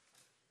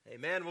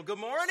Amen. Well, good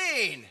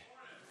morning.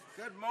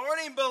 Good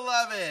morning,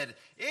 beloved.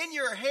 In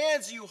your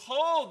hands you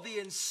hold the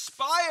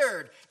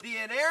inspired, the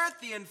inerrant,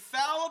 the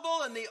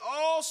infallible, and the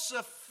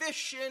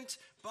all-sufficient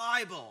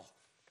Bible,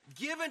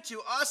 given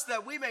to us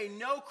that we may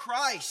know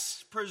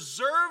Christ,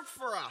 preserved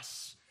for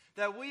us,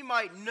 that we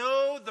might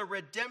know the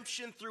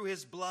redemption through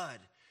his blood,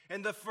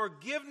 and the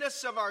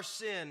forgiveness of our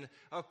sin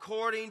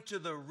according to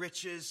the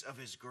riches of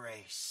his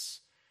grace.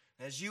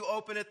 As you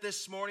open it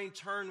this morning,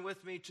 turn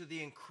with me to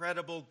the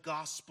incredible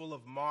Gospel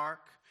of Mark.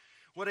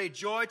 What a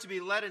joy to be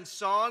led in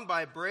song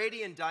by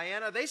Brady and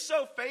Diana. They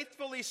so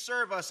faithfully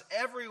serve us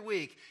every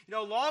week. You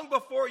know, long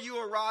before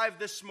you arrived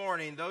this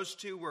morning, those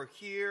two were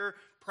here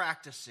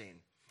practicing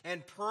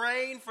and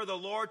praying for the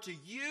Lord to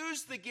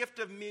use the gift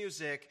of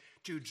music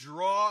to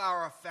draw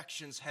our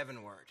affections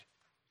heavenward.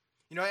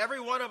 You know, every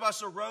one of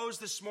us arose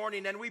this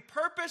morning and we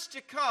purposed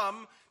to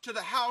come to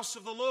the house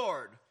of the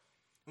Lord.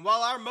 And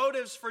while our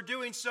motives for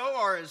doing so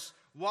are as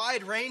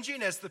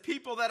wide-ranging as the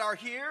people that are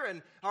here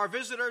and our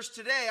visitors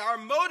today, our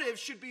motives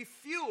should be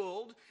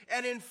fueled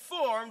and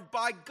informed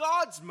by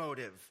God's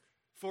motive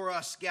for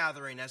us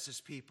gathering as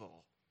his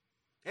people.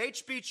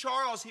 H.B.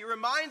 Charles, he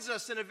reminds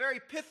us in a very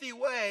pithy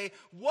way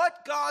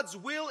what God's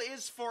will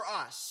is for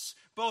us,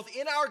 both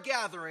in our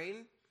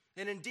gathering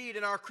and indeed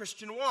in our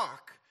Christian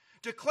walk,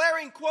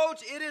 declaring,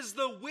 quote, "It is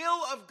the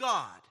will of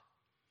God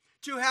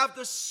to have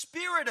the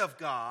Spirit of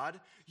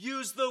God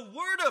use the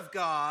Word of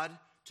God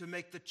to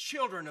make the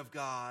children of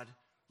God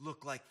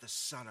look like the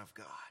Son of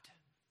God."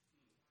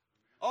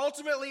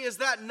 Ultimately, is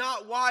that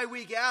not why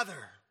we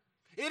gather?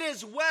 It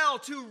is well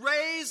to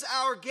raise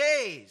our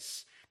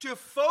gaze, to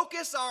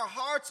focus our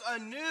hearts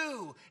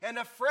anew and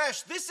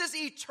afresh. This is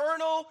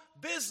eternal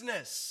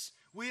business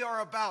we are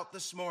about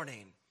this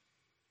morning.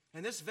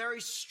 And this very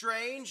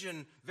strange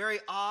and very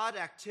odd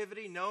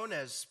activity known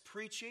as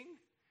preaching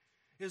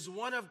is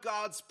one of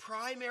God's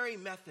primary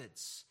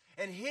methods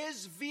and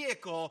his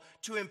vehicle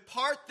to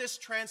impart this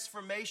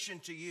transformation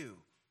to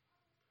you.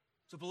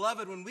 So,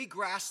 beloved, when we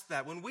grasp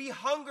that, when we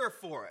hunger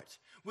for it,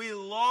 we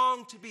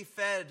long to be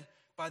fed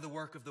by the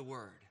work of the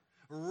word,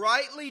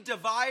 rightly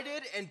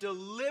divided and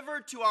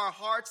delivered to our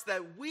hearts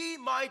that we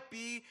might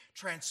be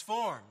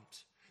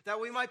transformed, that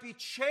we might be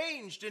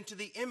changed into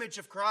the image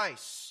of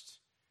Christ.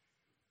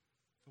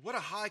 What a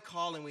high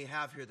calling we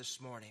have here this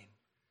morning.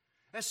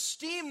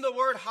 Esteem the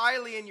word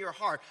highly in your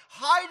heart.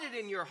 Hide it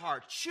in your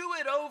heart. Chew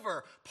it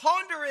over.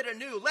 Ponder it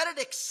anew. Let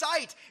it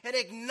excite and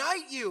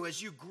ignite you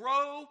as you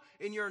grow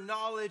in your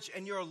knowledge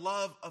and your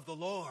love of the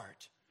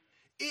Lord.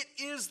 It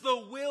is the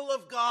will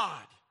of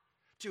God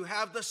to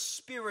have the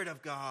Spirit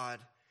of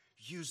God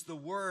use the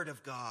Word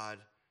of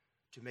God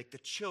to make the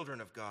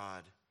children of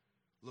God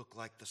look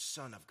like the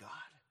Son of God.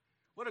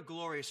 What a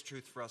glorious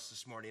truth for us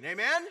this morning.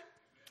 Amen?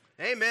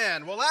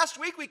 Amen. Well, last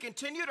week we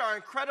continued our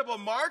incredible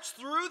march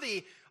through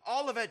the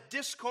Olivet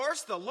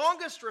Discourse, the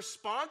longest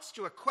response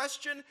to a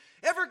question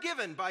ever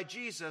given by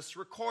Jesus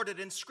recorded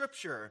in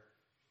Scripture.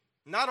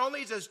 Not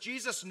only does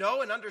Jesus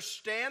know and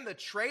understand the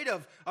trait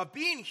of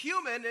being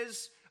human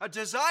is a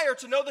desire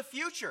to know the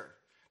future,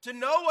 to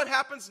know what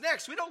happens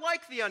next. We don't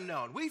like the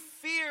unknown. We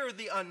fear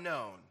the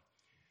unknown.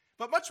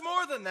 But much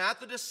more than that,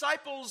 the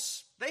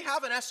disciples, they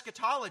have an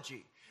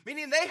eschatology.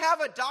 Meaning they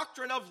have a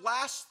doctrine of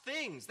last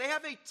things. They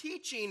have a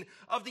teaching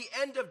of the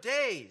end of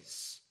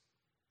days.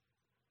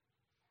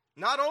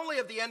 Not only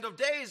of the end of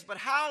days, but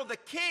how the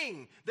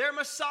King, their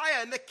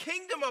Messiah, and the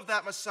kingdom of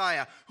that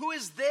Messiah, who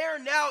is there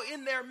now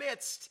in their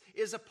midst,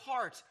 is a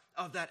part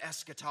of that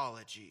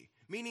eschatology.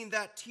 Meaning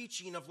that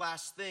teaching of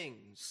last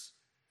things.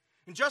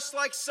 And just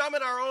like some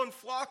in our own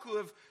flock who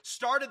have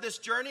started this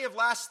journey of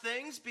last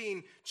things,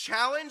 being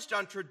challenged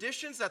on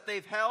traditions that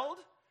they've held,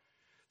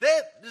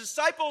 the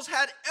disciples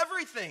had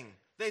everything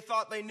they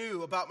thought they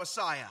knew about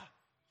Messiah.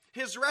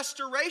 His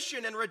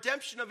restoration and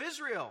redemption of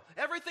Israel,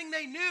 everything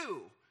they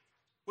knew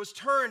was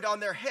turned on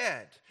their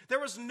head.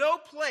 There was no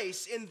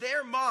place in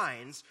their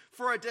minds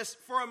for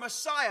a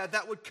Messiah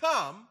that would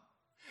come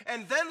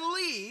and then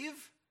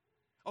leave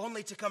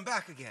only to come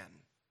back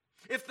again.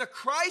 If the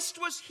Christ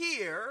was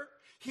here,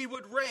 he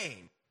would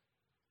reign.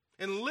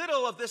 And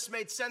little of this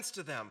made sense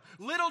to them.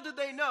 Little did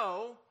they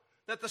know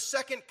that the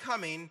second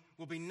coming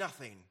will be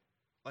nothing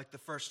like the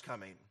first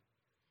coming.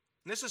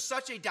 And this is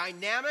such a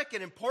dynamic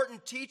and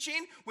important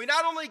teaching. We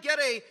not only get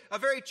a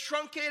very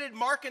truncated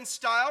Markan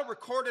style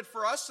recorded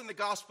for us in the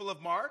Gospel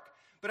of Mark,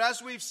 but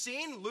as we've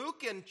seen,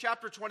 Luke in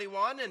chapter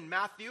 21 and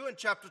Matthew in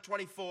chapter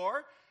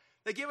 24,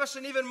 they give us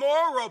an even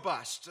more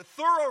robust, a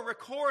thorough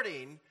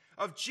recording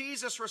of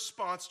Jesus'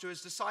 response to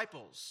his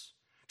disciples,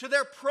 to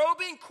their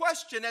probing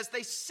question as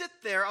they sit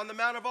there on the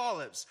Mount of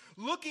Olives,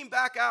 looking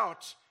back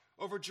out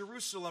over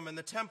Jerusalem and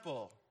the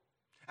temple,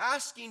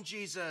 asking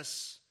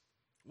Jesus,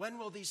 when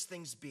will these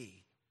things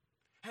be?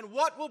 And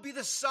what will be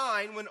the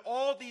sign when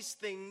all these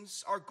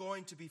things are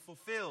going to be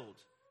fulfilled?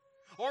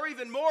 Or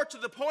even more to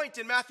the point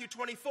in Matthew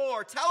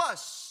 24, tell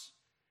us,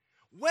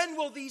 when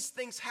will these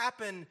things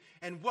happen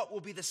and what will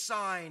be the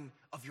sign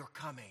of your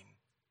coming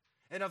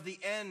and of the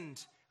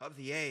end of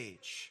the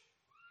age?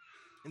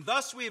 And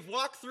thus we have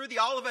walked through the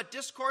Olivet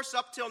Discourse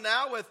up till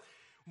now with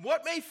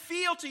what may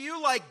feel to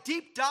you like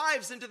deep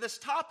dives into this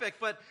topic,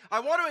 but I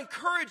want to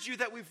encourage you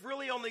that we've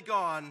really only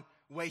gone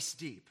waist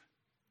deep.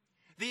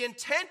 The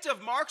intent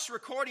of Mark's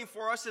recording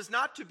for us is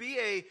not to be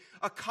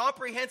a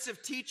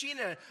comprehensive teaching,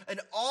 an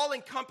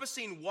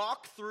all-encompassing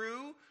walk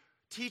through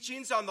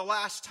teachings on the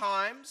last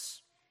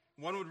times.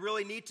 One would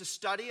really need to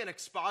study and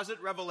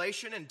exposit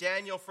Revelation and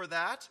Daniel for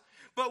that.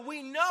 But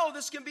we know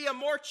this can be a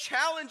more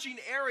challenging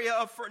area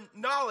of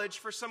knowledge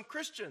for some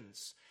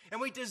Christians. And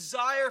we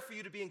desire for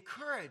you to be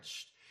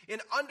encouraged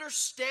in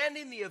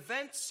understanding the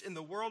events in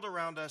the world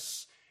around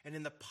us and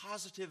in the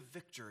positive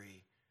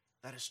victory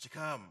that is to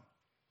come.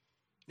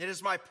 It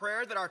is my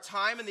prayer that our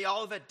time in the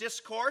Olivet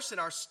Discourse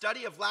and our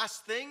study of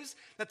last things,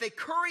 that they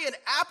curry an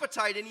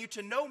appetite in you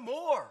to know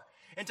more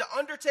and to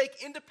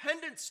undertake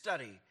independent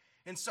study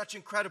in such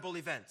incredible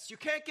events. You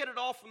can't get it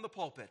all from the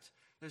pulpit.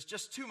 There's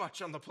just too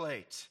much on the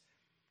plate.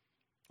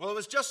 Well, it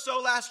was just so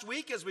last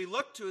week as we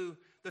looked to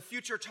the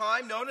future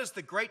time known as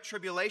the Great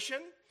Tribulation.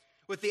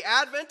 With the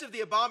advent of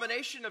the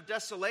abomination of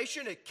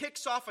desolation, it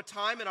kicks off a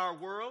time in our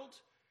world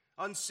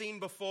unseen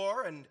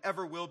before and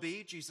ever will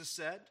be, Jesus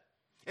said,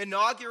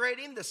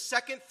 inaugurating the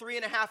second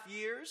 3.5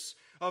 years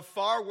of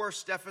far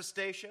worse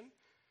devastation,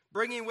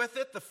 bringing with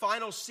it the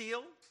final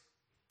seal,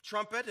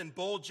 trumpet, and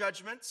bowl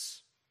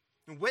judgments,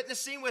 and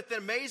witnessing with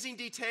amazing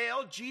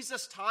detail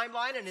Jesus'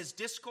 timeline and his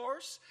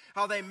discourse,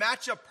 how they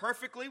match up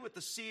perfectly with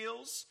the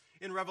seals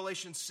in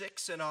Revelation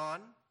 6 and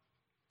on.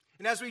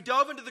 And as we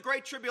dove into the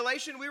Great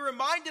Tribulation, we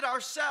reminded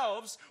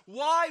ourselves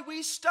why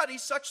we study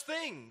such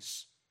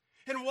things.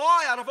 And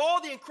why, out of all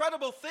the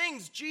incredible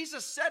things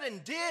Jesus said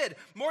and did,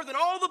 more than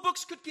all the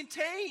books could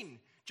contain,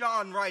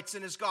 John writes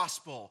in his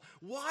gospel,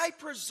 why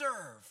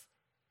preserve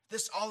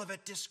this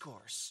Olivet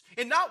Discourse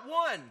in not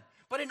one,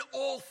 but in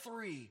all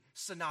three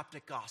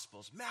synoptic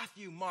gospels,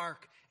 Matthew,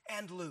 Mark,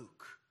 and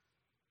Luke?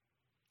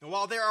 And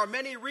while there are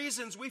many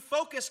reasons, we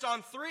focused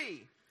on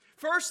three.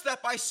 First,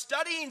 that by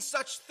studying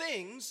such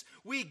things,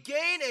 we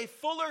gain a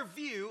fuller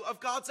view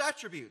of God's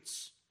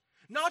attributes.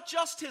 Not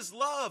just his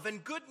love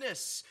and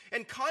goodness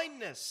and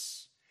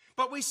kindness,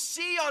 but we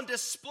see on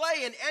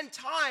display in end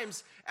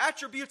times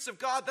attributes of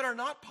God that are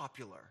not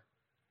popular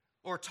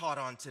or taught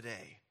on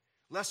today,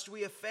 lest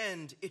we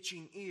offend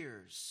itching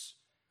ears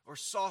or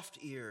soft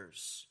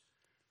ears.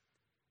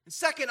 And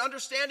second,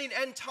 understanding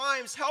end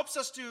times helps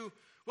us to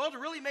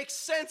really make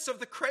sense of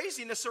the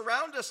craziness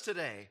around us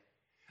today.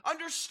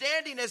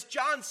 Understanding, as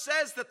John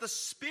says, that the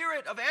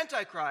spirit of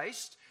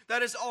Antichrist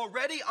that is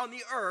already on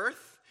the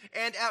earth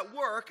and at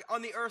work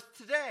on the earth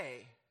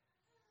today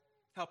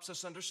helps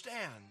us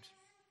understand.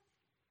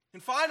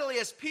 And finally,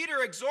 as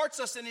Peter exhorts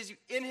us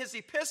in his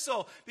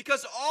epistle,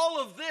 because all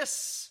of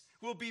this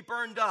will be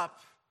burned up,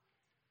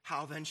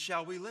 how then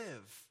shall we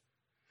live?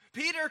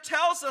 Peter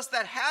tells us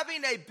that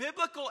having a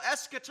biblical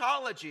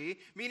eschatology,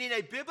 meaning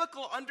a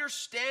biblical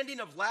understanding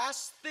of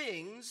last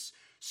things,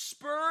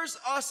 spurs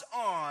us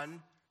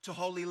on to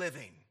holy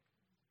living.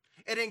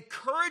 It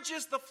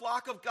encourages the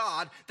flock of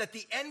God that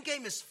the end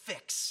game is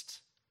fixed.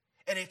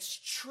 And it's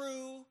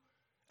true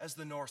as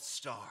the North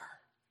Star.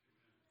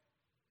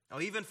 Now,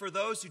 even for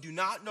those who do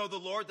not know the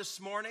Lord this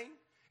morning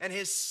and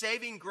his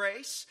saving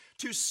grace,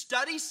 to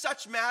study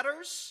such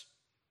matters,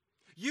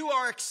 you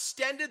are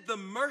extended the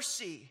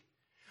mercy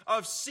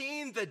of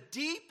seeing the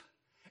deep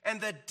and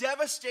the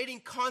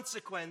devastating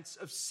consequence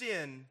of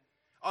sin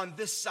on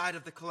this side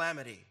of the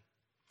calamity,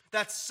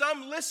 that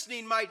some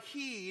listening might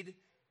heed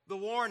the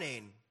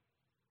warning.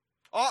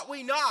 Ought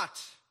we not,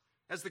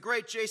 as the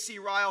great J.C.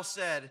 Ryle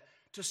said,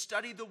 to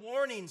study the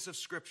warnings of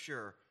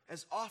Scripture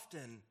as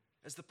often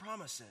as the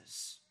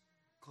promises?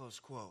 Close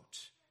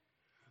quote.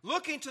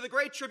 Looking to the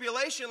Great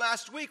Tribulation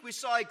last week, we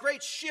saw a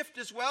great shift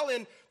as well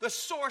in the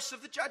source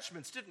of the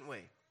judgments, didn't we?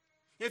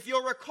 If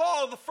you'll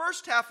recall, the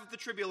first half of the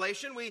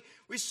tribulation,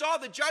 we saw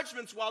the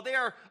judgments, while they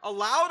are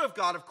allowed of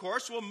God, of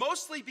course, will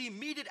mostly be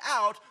meted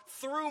out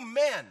through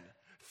men,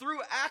 through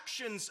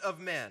actions of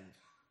men.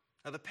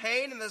 Now, the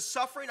pain and the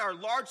suffering are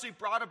largely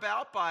brought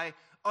about by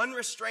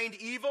unrestrained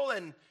evil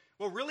and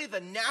really the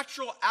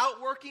natural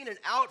outworking and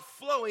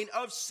outflowing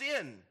of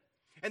sin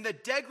and the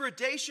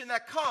degradation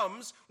that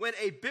comes when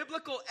a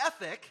biblical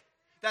ethic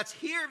that's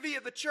here via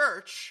the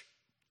church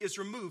is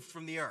removed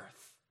from the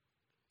earth.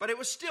 But it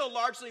was still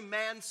largely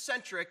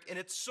man-centric in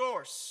its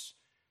source.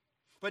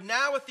 But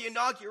now with the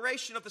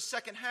inauguration of the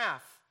second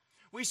half,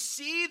 we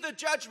see the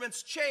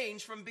judgments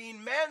change from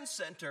being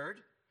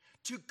man-centered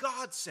to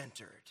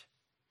God-centered.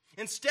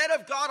 Instead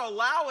of God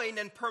allowing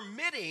and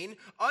permitting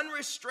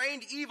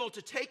unrestrained evil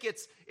to take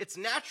its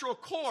natural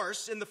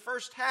course in the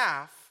first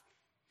half,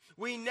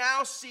 we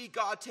now see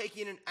God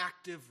taking an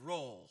active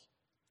role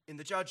in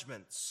the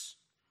judgments.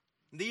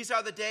 These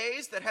are the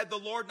days that had the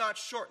Lord not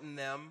shortened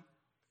them,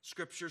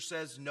 Scripture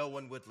says no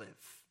one would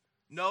live.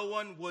 No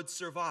one would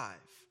survive.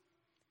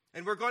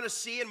 And we're going to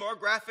see in more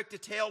graphic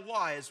detail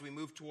why as we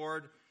move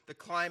toward the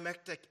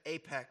climactic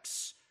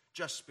apex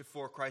just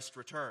before Christ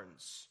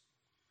returns.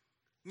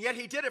 And yet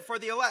he did it for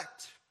the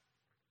elect.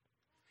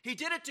 He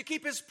did it to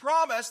keep his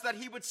promise that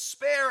he would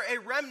spare a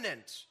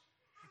remnant,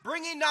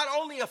 bringing not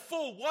only a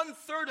full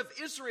 1/3 of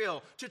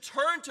Israel to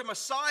turn to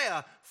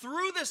Messiah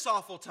through this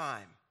awful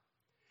time,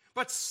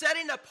 but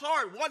setting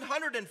apart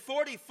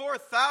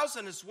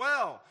 144,000 as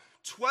well,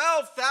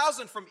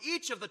 12,000 from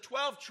each of the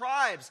 12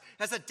 tribes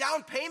as a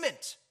down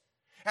payment,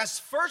 as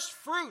first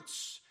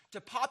fruits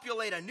to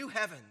populate a new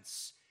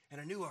heavens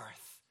and a new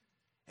earth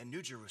and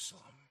New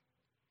Jerusalem.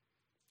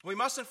 We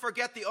mustn't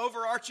forget the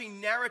overarching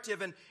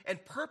narrative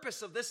and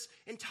purpose of this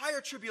entire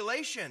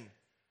tribulation.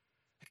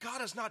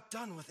 God is not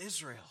done with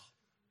Israel.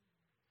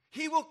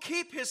 He will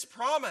keep his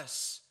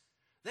promise.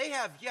 They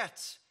have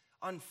yet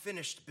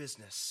unfinished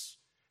business,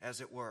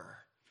 as it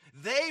were.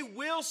 They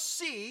will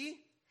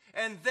see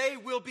and they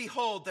will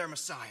behold their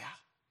Messiah,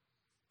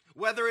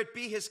 whether it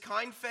be his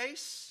kind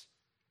face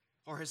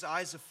or his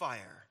eyes of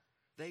fire.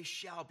 They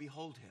shall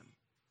behold him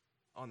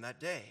on that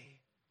day.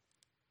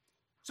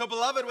 So,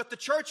 beloved, with the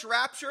church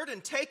raptured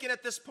and taken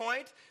at this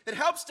point, it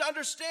helps to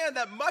understand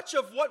that much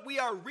of what we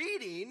are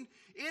reading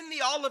in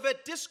the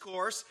Olivet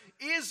Discourse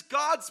is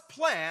God's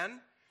plan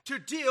to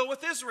deal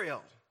with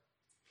Israel.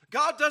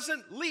 God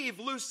doesn't leave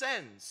loose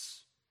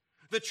ends.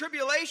 The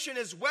tribulation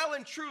is well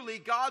and truly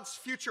God's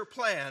future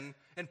plan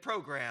and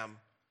program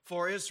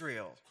for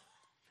Israel.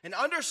 And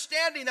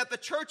understanding that the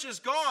church is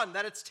gone,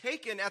 that it's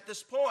taken at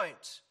this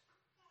point.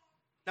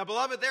 Now,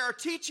 beloved, there are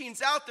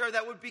teachings out there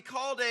that would be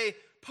called a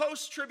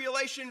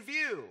post-tribulation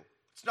view.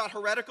 It's not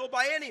heretical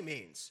by any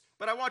means,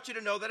 but I want you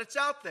to know that it's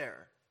out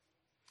there.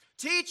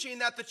 Teaching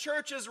that the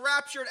church is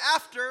raptured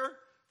after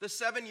the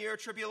 7-year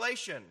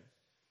tribulation.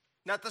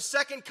 That the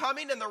second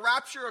coming and the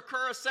rapture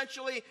occur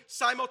essentially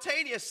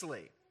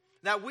simultaneously.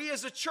 That we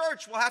as a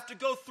church will have to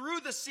go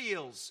through the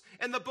seals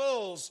and the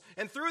bowls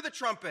and through the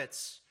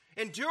trumpets,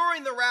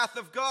 enduring the wrath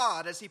of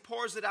God as he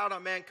pours it out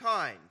on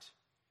mankind.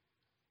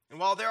 And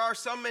while there are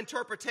some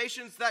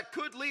interpretations that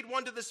could lead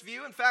one to this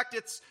view, in fact,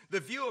 it's the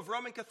view of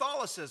Roman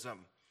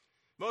Catholicism.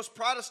 Most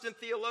Protestant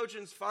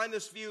theologians find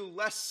this view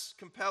less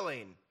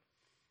compelling.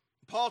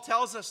 Paul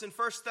tells us in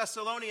 1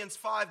 Thessalonians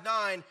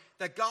 5:9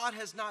 that God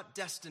has not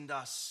destined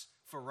us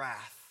for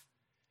wrath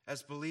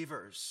as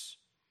believers.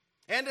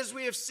 And as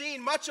we have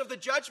seen, much of the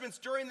judgments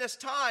during this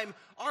time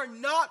are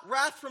not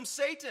wrath from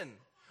Satan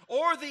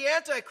or the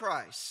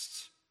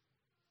Antichrist,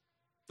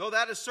 though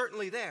that is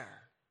certainly there.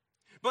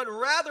 But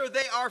rather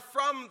they are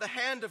from the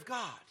hand of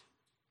God.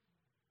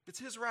 It's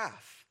his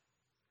wrath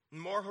in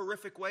more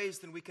horrific ways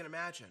than we can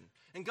imagine.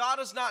 And God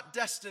has not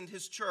destined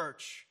his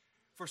church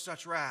for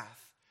such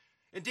wrath.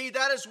 Indeed,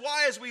 that is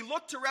why as we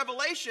look to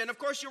Revelation, of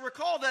course you'll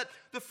recall that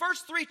the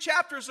first 3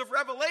 chapters of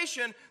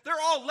Revelation, they're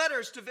all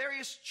letters to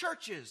various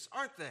churches,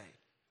 aren't they?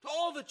 To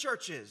all the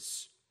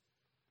churches.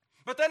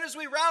 But then as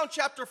we round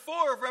chapter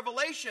 4 of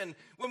Revelation,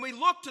 when we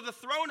look to the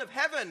throne of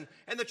heaven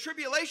and the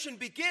tribulation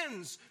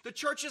begins, the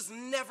church is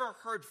never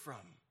heard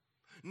from,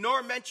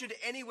 nor mentioned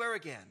anywhere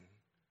again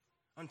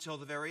until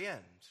the very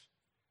end,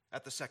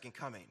 at the second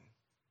coming.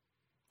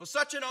 Well,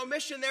 such an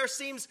omission there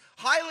seems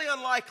highly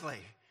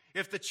unlikely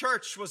if the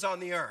church was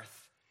on the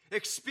earth,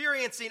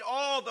 experiencing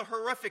all the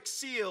horrific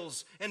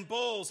seals and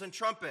bowls and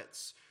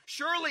trumpets.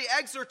 Surely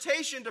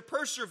exhortation to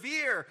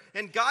persevere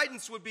and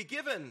guidance would be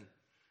given.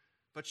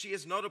 But she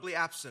is notably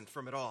absent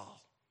from it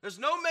all. There's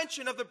no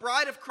mention of the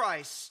bride of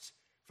Christ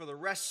for the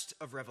rest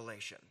of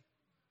Revelation.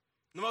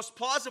 The most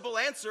plausible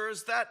answer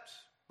is that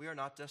we are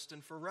not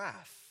destined for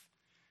wrath,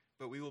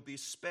 but we will be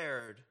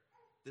spared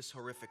this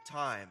horrific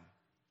time.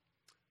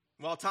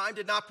 While time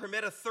did not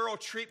permit a thorough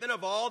treatment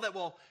of all that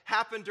will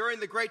happen during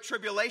the Great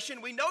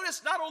Tribulation, we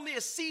notice not only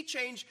a sea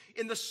change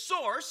in the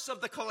source of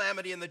the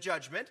calamity and the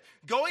judgment,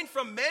 going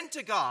from men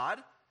to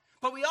God,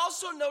 but we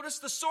also notice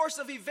the source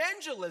of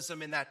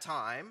evangelism in that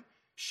time,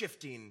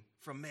 shifting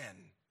from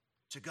men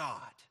to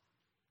God.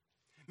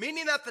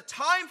 Meaning that the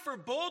time for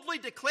boldly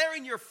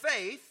declaring your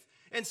faith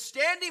and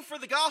standing for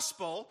the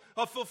gospel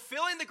of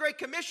fulfilling the Great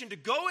Commission to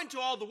go into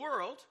all the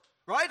world,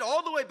 right,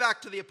 all the way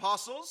back to the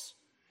apostles,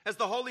 as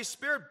the Holy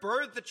Spirit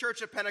birthed the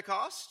church at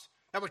Pentecost,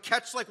 that would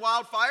catch like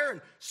wildfire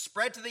and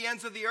spread to the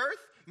ends of the earth,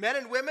 men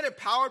and women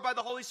empowered by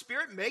the Holy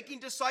Spirit, making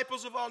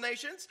disciples of all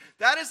nations.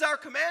 That is our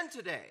command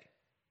today.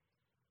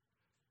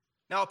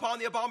 Now, upon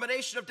the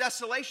abomination of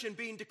desolation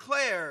being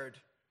declared,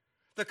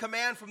 the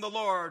command from the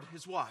Lord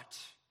is what?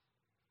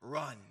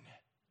 Run.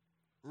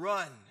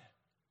 Run.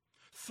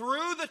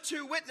 Through the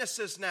 2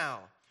 witnesses now,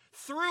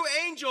 through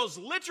angels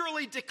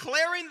literally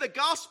declaring the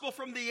gospel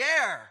from the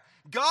air,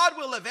 God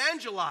will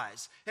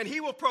evangelize, and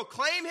he will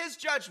proclaim his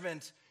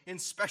judgment in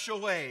special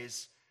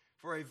ways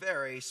for a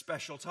very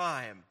special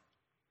time.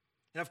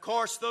 And of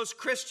course, those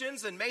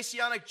Christians and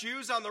Messianic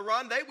Jews on the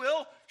run, they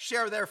will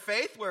share their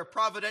faith where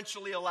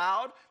providentially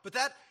allowed. But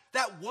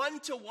that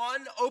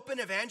one-to-one open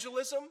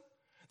evangelism,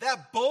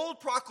 that bold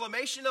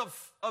proclamation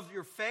of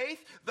your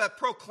faith, that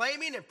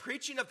proclaiming and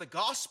preaching of the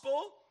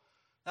gospel,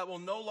 that will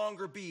no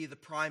longer be the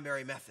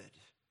primary method.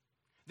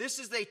 This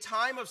is a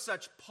time of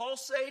such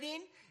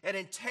pulsating and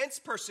intense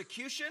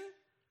persecution,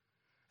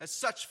 as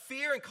such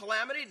fear and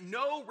calamity,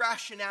 no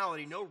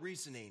rationality, no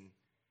reasoning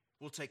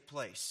will take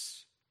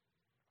place.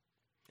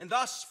 And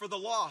thus, for the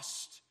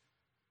lost,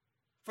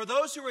 for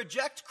those who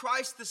reject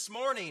Christ this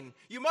morning,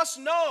 you must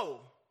know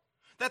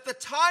that the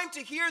time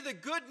to hear the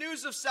good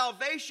news of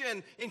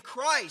salvation in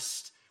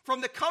Christ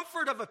from the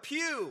comfort of a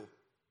pew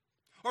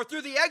or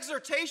through the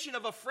exhortation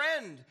of a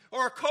friend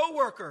or a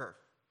coworker,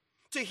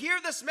 to hear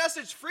this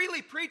message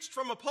freely preached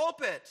from a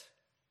pulpit,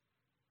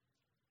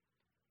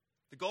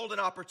 the golden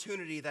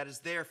opportunity that is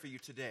there for you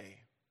today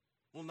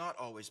will not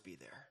always be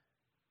there.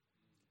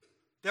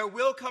 There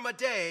will come a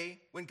day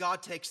when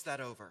God takes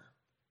that over.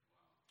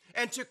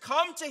 And to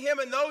come to him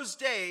in those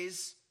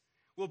days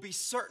will be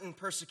certain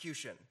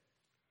persecution.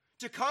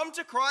 To come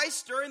to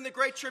Christ during the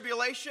Great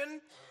Tribulation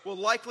will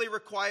likely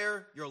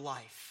require your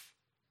life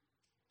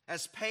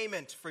as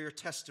payment for your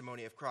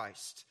testimony of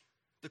Christ.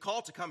 The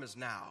call to come is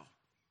now.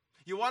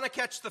 You want to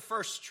catch the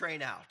first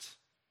train out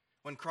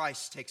when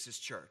Christ takes his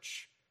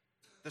church.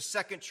 The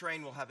second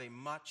train will have a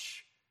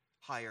much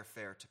higher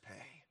fare to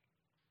pay.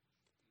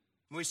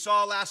 We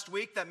saw last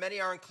week that many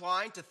are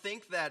inclined to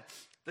think that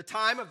the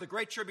time of the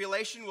Great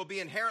Tribulation will be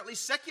inherently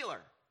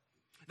secular,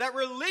 that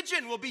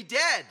religion will be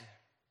dead.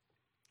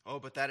 Oh,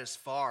 but that is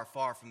far,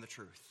 far from the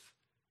truth.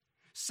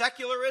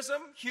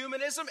 Secularism,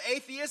 humanism,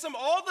 atheism,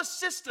 all the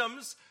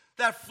systems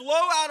that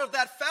flow out of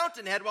that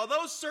fountainhead, while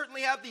those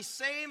certainly have the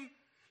same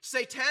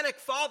satanic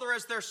father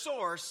as their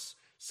source,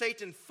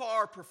 Satan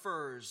far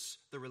prefers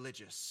the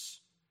religious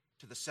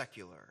to the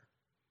secular.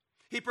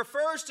 He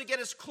prefers to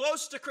get as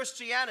close to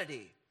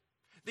Christianity,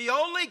 the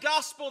only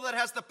gospel that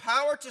has the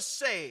power to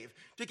save,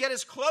 to get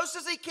as close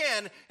as he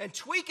can and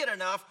tweak it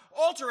enough,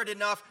 alter it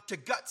enough to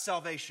gut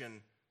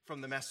salvation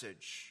from the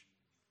message.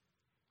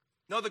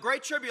 No, the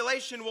Great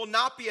Tribulation will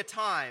not be a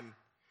time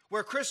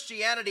where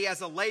Christianity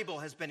as a label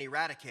has been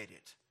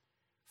eradicated.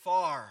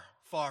 Far,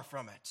 far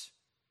from it.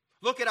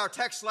 Look at our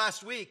text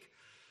last week.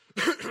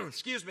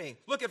 Excuse me.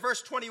 Look at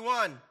verse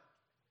 21.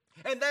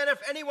 And then if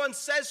anyone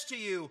says to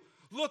you,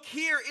 look,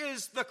 here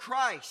is the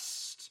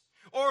Christ,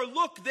 or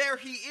look, there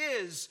he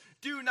is,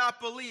 do not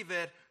believe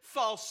it.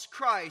 False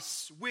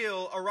Christs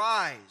will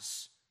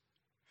arise.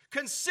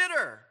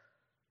 Consider,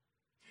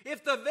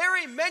 if the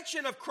very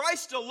mention of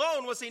Christ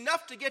alone was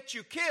enough to get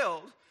you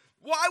killed,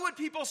 why would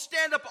people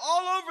stand up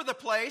all over the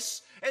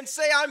place and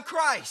say, I'm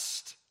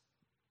Christ?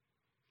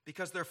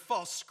 Because they're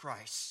false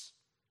Christs.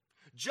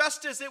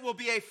 Just as it will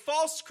be a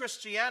false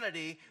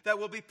Christianity that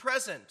will be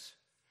present.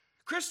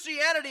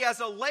 Christianity as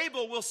a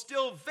label will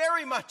still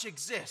very much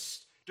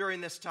exist during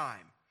this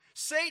time.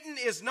 Satan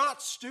is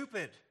not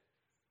stupid.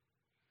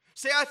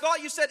 Say, I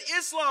thought you said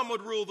Islam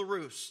would rule the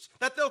roost,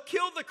 that they'll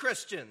kill the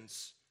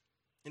Christians.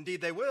 Indeed,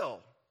 they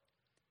will.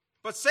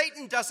 But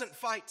Satan doesn't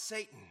fight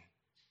Satan.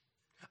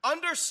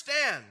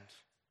 Understand,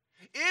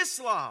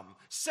 Islam,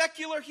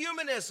 secular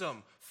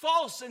humanism,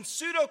 false and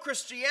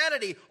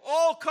pseudo-Christianity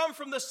all come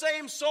from the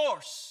same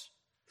source,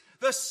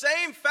 the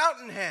same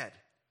fountainhead.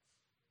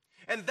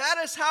 And that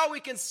is how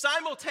we can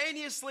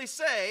simultaneously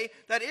say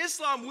that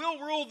Islam will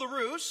rule the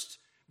roost,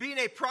 being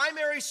a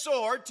primary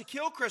sword to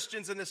kill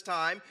Christians in this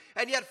time,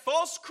 and yet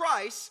false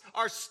Christs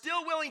are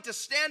still willing to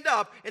stand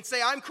up and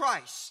say, I'm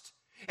Christ,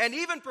 and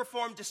even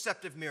perform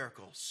deceptive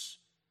miracles,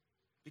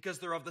 because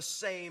they're of the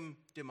same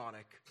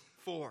demonic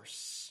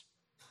force.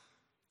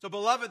 So,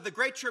 beloved, the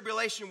Great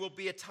Tribulation will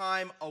be a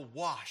time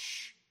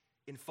awash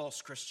in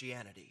false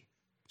Christianity,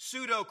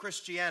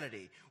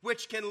 pseudo-Christianity,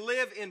 which can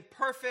live in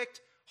perfect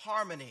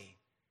harmony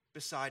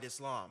beside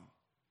Islam.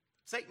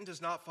 Satan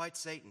does not fight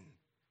Satan.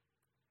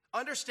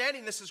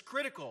 Understanding this is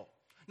critical,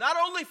 not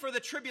only for the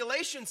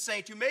tribulation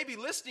saint who may be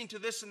listening to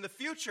this in the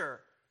future,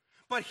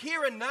 but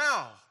here and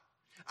now.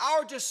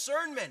 Our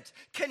discernment,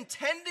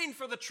 contending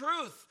for the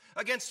truth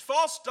against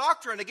false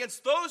doctrine,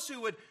 against those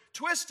who would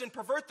twist and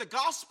pervert the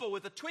gospel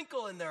with a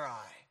twinkle in their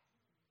eye.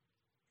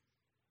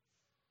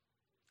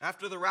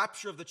 After the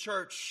rapture of the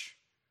church,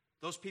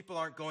 those people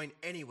aren't going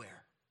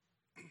anywhere.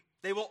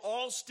 They will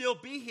all still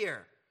be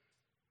here.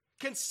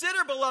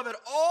 Consider, beloved,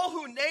 all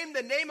who name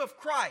the name of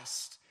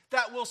Christ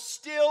that will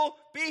still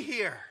be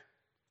here.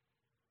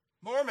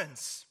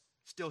 Mormons,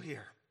 still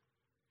here.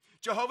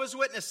 Jehovah's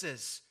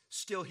Witnesses,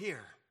 still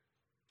here.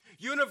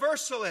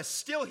 Universalists,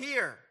 still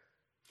here.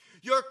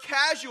 Your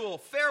casual,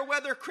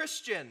 fair-weather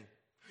Christian,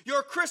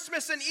 your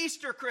Christmas and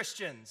Easter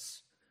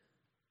Christians,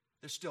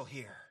 they're still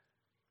here.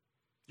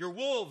 Your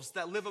wolves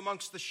that live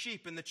amongst the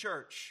sheep in the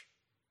church,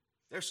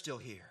 they're still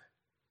here.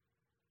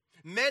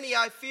 Many,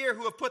 I fear,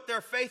 who have put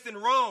their faith in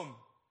Rome,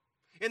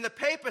 in the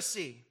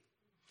papacy,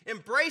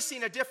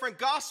 embracing a different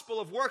gospel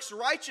of works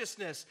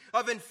righteousness,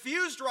 of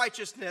infused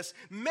righteousness,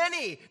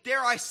 many, dare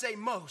I say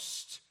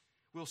most,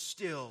 will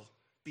still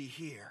be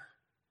here.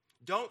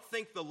 Don't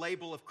think the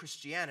label of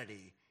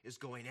Christianity is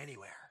going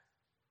anywhere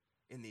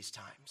in these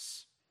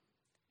times.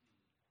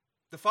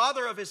 The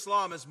father of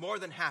Islam is more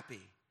than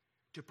happy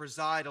to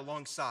preside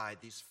alongside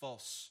these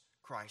false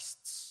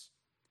Christs.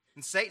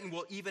 And Satan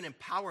will even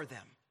empower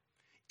them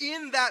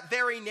in that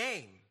very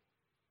name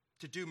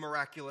to do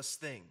miraculous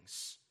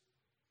things.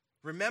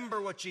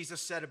 Remember what Jesus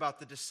said about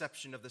the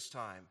deception of this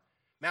time.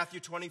 Matthew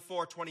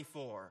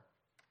 24:24.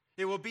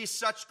 It will be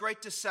such great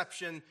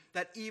deception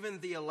that even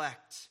the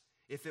elect,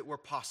 if it were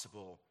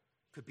possible,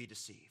 could be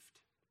deceived.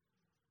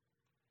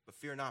 But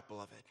fear not,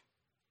 beloved.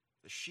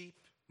 The sheep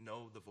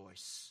know the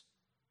voice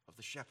of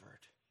the shepherd.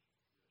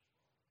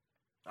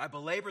 I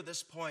belabor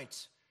this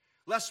point,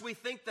 lest we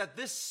think that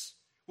this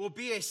will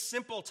be a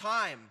simple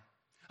time,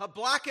 a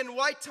black and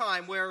white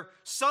time where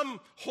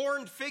some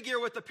horned figure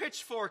with a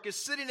pitchfork is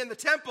sitting in the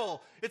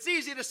temple. It's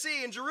easy to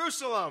see in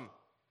Jerusalem.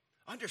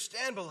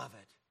 Understand, beloved,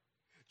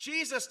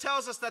 Jesus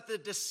tells us that the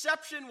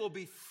deception will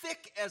be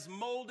thick as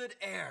molded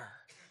air.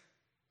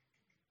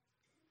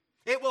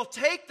 It will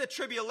take the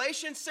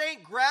tribulation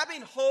saint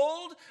grabbing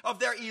hold of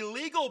their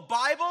illegal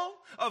Bible,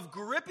 of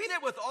gripping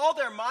it with all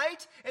their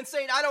might, and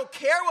saying, I don't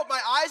care what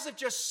my eyes have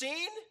just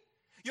seen.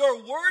 Your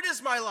word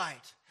is my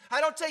light.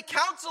 I don't take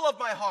counsel of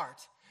my heart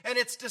and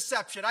its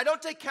deception. I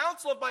don't take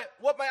counsel of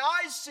what my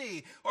eyes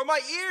see or my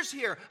ears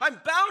hear.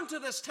 I'm bound to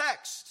this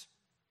text.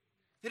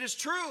 It is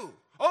true.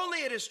 Only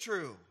it is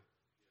true.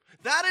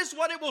 That is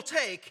what it will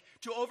take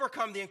to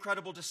overcome the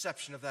incredible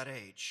deception of that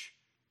age.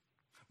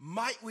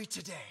 Might we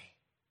today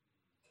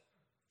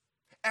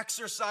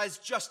exercise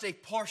just a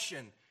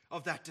portion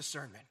of that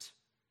discernment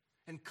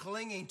and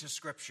clinging to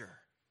Scripture?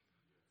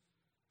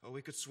 Oh,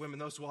 we could swim in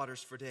those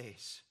waters for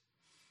days.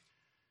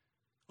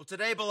 Well,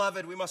 today,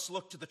 beloved, we must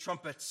look to the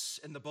trumpets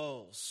and the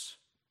bowls.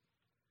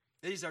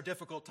 These are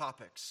difficult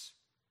topics.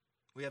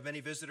 We have many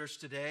visitors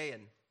today,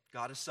 and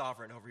God is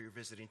sovereign over your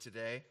visiting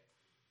today.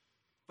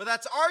 But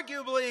that's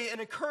arguably an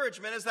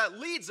encouragement, as that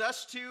leads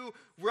us to,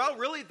 well,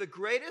 really the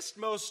greatest,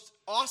 most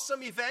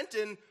awesome event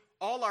in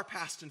all our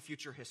past and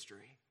future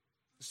history,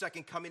 the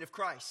second coming of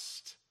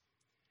Christ.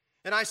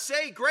 And I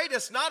say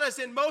greatest not as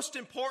in most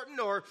important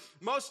or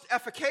most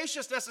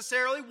efficacious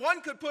necessarily.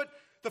 One could put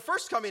the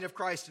first coming of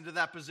Christ into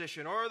that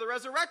position, or the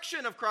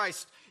resurrection of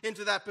Christ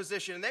into that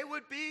position. And they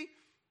would be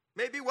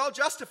maybe well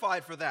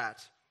justified for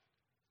that.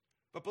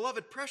 But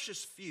beloved,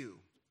 precious few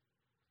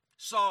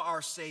saw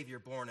our Savior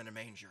born in a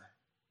manger.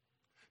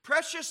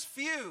 Precious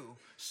few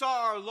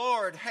saw our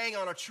Lord hang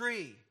on a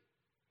tree.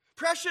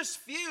 Precious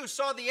few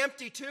saw the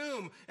empty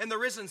tomb and the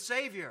risen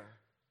Savior.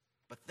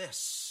 But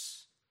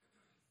this,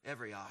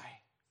 every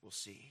eye will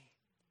see.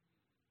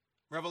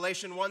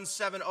 Revelation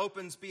 1:7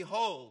 opens,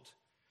 Behold,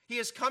 he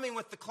is coming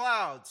with the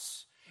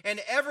clouds, and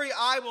every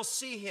eye will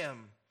see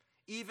him,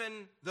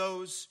 even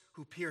those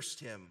who pierced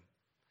him.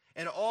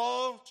 And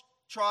all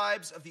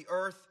tribes of the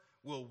earth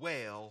will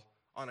wail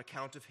on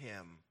account of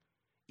him.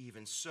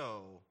 Even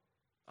so,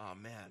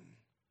 amen.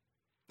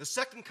 The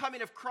second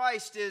coming of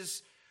Christ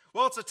is,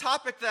 well, it's a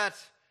topic that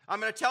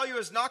I'm going to tell you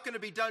is not going to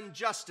be done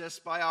justice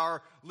by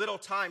our little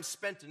time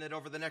spent in it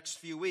over the next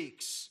few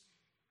weeks.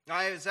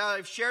 As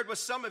I've shared with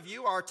some of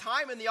you, our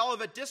time in the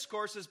Olivet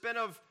Discourse has been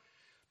of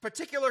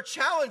particular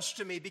challenge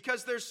to me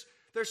because there's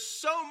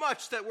so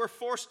much that we're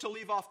forced to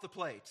leave off the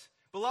plate.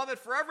 Beloved,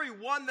 for every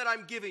one that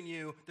I'm giving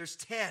you, there's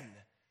 10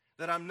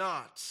 that I'm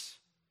not.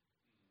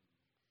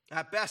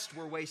 At best,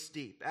 we're waist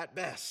deep. At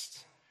best.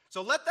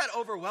 So let that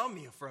overwhelm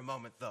you for a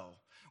moment, though,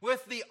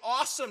 with the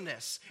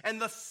awesomeness and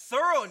the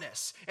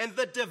thoroughness and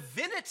the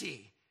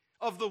divinity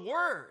of the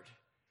Word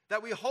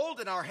that we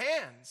hold in our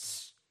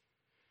hands.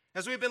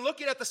 As we've been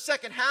looking at the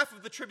second half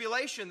of the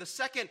tribulation, the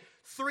second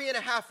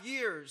 3.5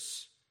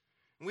 years,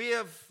 we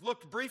have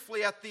looked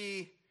briefly at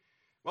the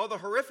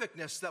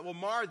horrificness that will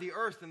mar the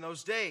earth in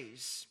those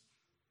days.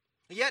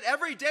 And yet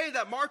every day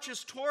that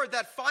marches toward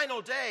that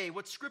final day,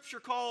 what Scripture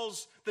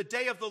calls the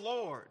day of the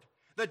Lord,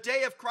 the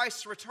day of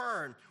Christ's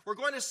return, we're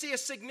going to see a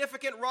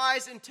significant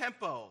rise in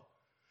tempo,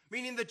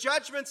 meaning the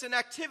judgments and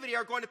activity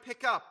are going to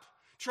pick up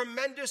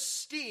tremendous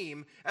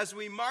steam as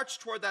we march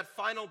toward that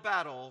final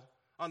battle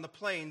on the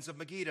plains of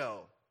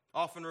Megiddo,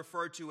 often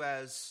referred to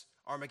as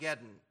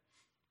Armageddon.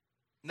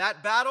 And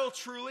that battle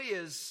truly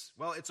is,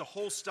 well, it's a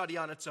whole study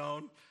on its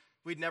own.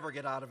 We'd never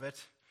get out of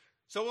it.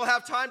 So we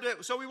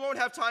won't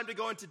have time to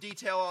go into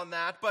detail on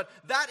that, but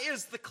that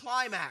is the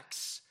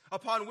climax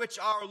upon which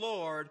our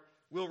Lord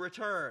will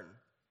return.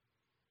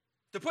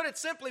 To put it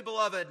simply,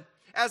 beloved,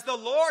 as the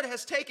Lord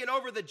has taken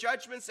over the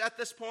judgments at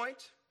this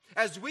point,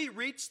 as we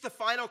reach the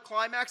final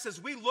climax,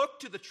 as we look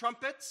to the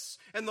trumpets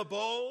and the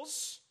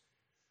bowls,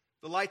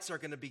 the lights are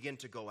going to begin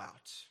to go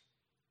out.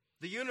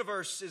 The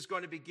universe is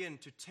going to begin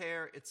to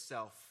tear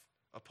itself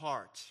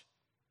apart.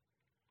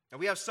 And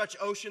we have such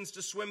oceans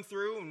to swim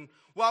through, and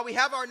while we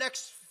have our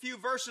next few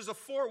verses of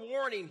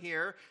forewarning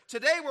here,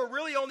 today we're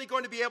really only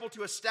going to be able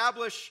to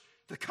establish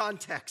the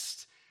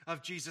context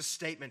of Jesus'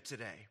 statement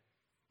today.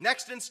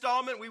 Next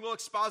installment, we will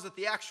exposit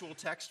the actual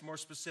text more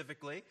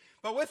specifically.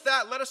 But with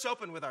that, let us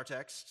open with our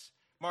text,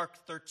 Mark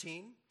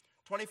 13,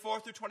 24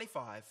 through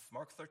 25.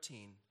 Mark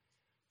 13,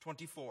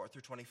 24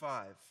 through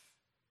 25.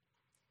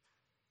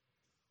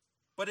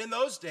 But in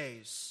those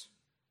days,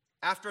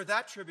 after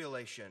that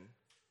tribulation,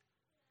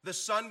 the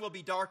sun will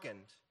be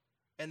darkened,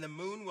 and the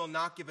moon will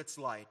not give its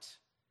light,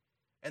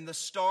 and the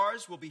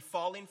stars will be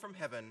falling from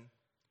heaven,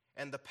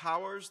 and the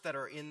powers that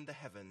are in the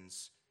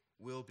heavens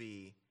will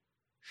be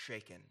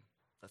shaken.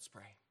 Let's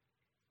pray.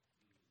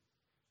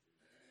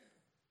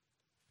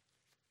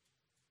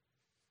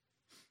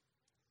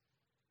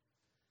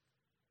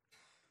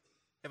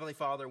 Heavenly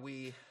Father,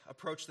 we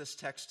approach this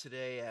text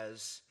today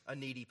as a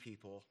needy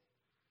people.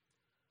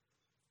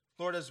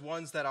 Lord, as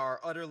ones that are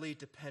utterly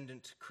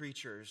dependent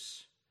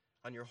creatures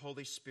on your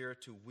Holy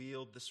Spirit to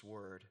wield this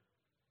word.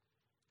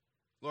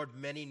 Lord,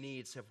 many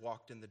needs have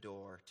walked in the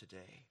door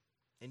today,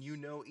 and you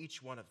know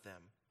each one of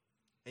them.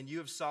 And you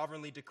have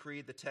sovereignly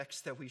decreed the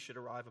text that we should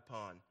arrive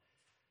upon.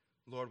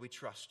 Lord, we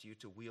trust you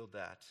to wield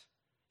that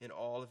in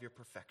all of your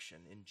perfection.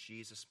 In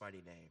Jesus'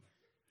 mighty name,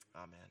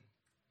 amen.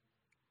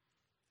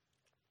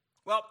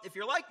 Well, if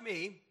you're like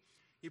me,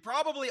 you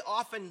probably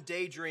often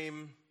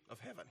daydream of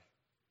heaven.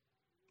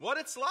 What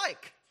it's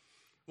like,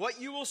 what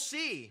you will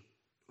see,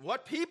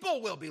 what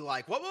people will be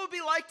like, what will it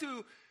be like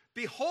to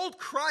behold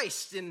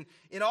Christ in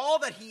all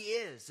that he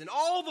is, in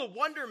all the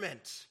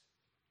wonderment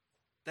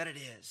that it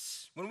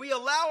is. When we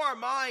allow our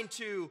mind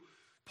to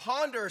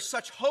ponder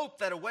such hope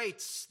that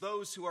awaits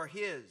those who are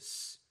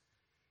his.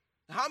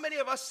 How many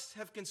of us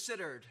have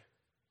considered,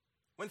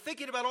 when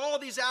thinking about all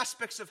these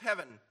aspects of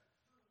heaven,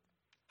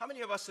 how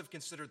many of us have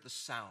considered the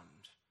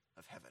sound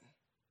of heaven?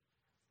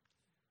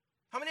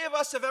 How many of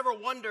us have ever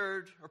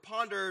wondered or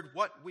pondered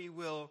what we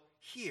will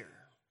hear?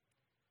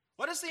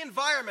 What is the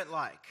environment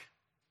like,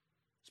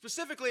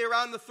 specifically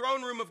around the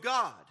throne room of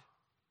God?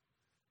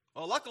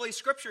 Well, luckily,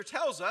 Scripture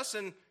tells us,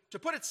 and to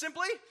put it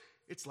simply,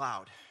 it's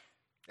loud.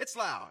 It's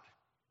loud.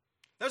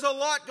 There's a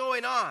lot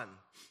going on.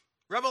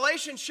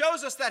 Revelation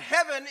shows us that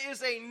heaven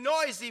is a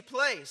noisy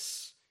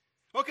place.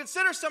 Well,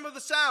 consider some of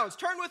the sounds.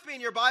 Turn with me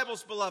in your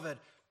Bibles, beloved.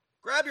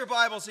 Grab your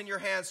Bibles in your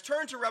hands.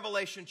 Turn to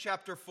Revelation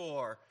chapter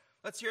 4.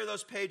 Let's hear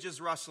those pages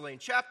rustling.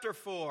 Chapter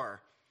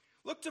 4.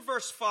 Look to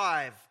verse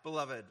 5,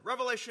 beloved.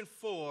 Revelation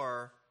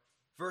 4,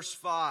 verse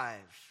 5.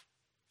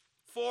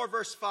 4,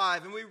 verse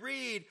 5. And we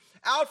read,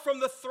 "Out from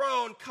the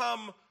throne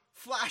come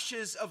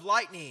flashes of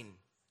lightning,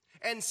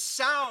 and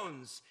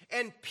sounds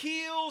and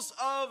peals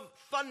of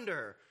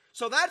thunder."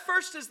 So that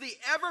first is the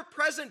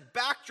ever-present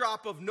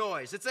backdrop of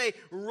noise. It's a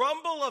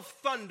rumble of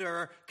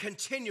thunder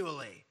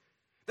continually.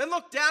 Then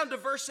look down to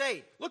verse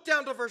 8. Look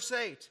down to verse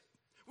 8.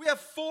 We have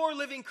 4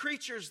 living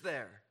creatures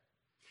there.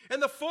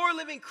 And the 4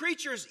 living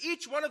creatures,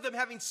 each one of them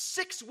having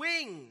 6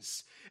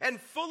 wings and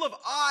full of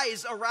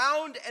eyes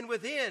around and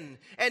within.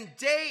 And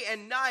day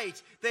and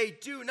night they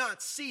do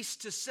not cease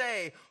to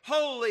say,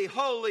 "Holy,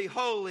 holy,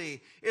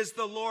 holy is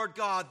the Lord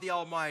God the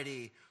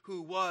Almighty,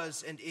 who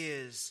was and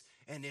is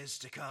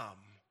to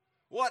come."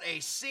 What a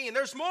scene.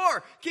 There's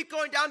more. Keep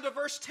going down to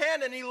verse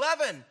 10 and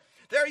 11.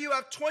 There you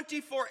have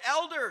 24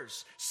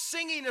 elders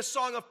singing a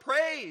song of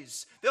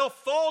praise. They'll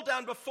fall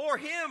down before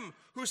him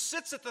who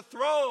sits at the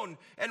throne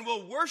and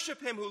will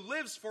worship him who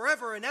lives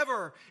forever and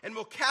ever, and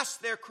will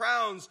cast their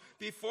crowns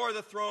before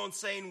the throne,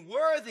 saying,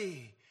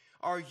 "Worthy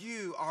are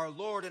you, our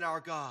Lord and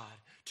our God,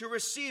 to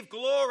receive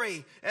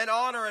glory and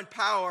honor and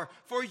power,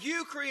 for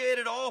you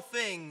created all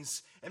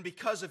things, and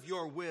because of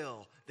your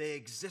will they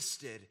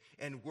existed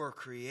and were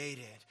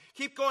created."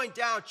 Keep going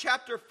down,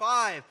 chapter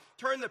 5.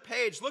 Turn the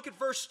page. Look at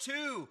verse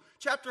 2.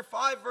 Chapter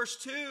 5, verse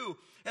 2.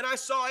 "And I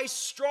saw a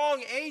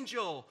strong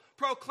angel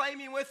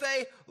proclaiming with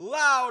a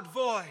loud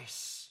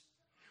voice,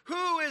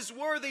 'Who is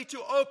worthy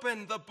to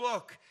open the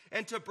book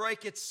and to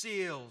break its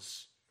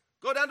seals?'"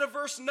 Go down to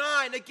verse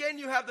 9. Again,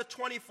 you have the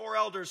 24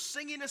 elders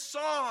singing a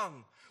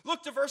song.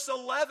 Look to verse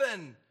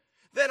 11.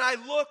 "Then I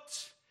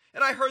looked,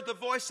 and I heard the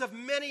voice of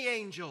many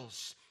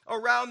angels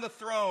around the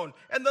throne,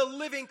 and the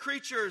living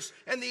creatures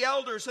and the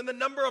elders, and the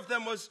number of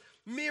them was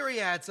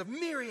myriads of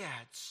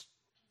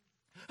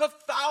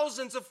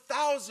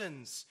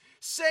thousands,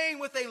 saying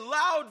with a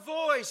loud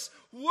voice,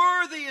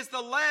 'Worthy is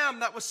the Lamb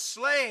that was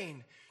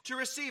slain to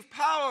receive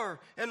power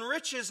and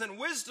riches and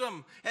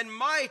wisdom and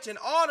might and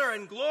honor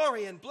and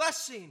glory and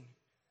blessing.'"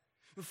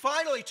 And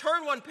finally,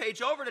 turn one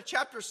page over to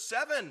chapter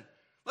 7.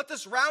 Let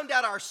this round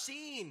out our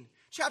scene.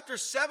 Chapter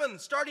 7,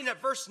 starting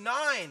at verse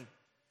 9.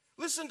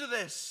 Listen to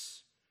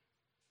this.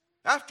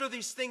 "After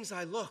these things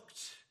I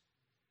looked,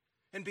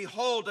 and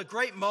behold, a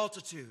great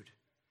multitude,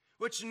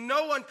 which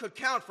no one could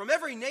count, from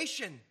every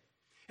nation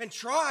and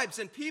tribes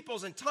and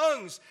peoples and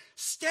tongues,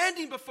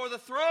 standing before the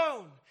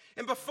throne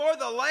and before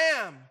the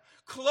Lamb,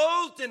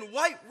 clothed in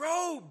white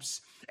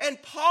robes,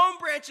 and palm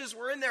branches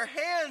were in their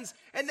hands,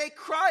 and they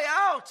cry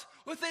out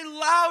with a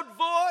loud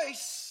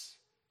voice,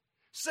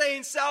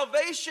 saying,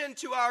 'Salvation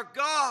to our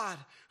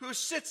God, who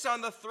sits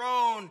on the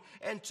throne,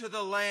 and to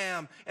the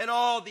Lamb.' And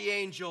all the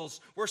angels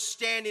were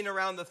standing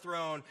around the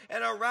throne,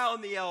 and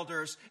around the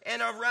elders,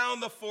 and around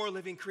the 4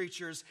 living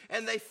creatures,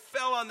 and they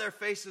fell on their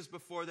faces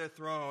before their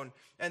throne,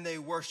 and they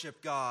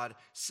worshiped God,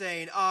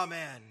 saying,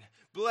 'Amen,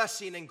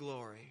 blessing and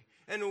glory,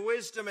 and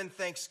wisdom and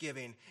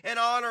thanksgiving, and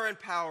honor and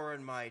power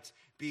and might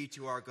be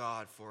to our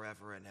God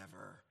forever and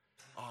ever.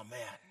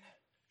 Amen.'"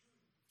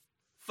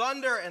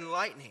 Thunder and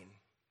lightning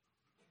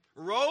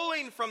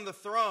rolling from the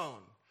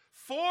throne,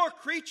 4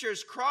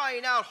 creatures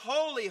crying out,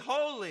 "Holy,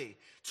 holy,"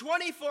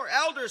 24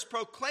 elders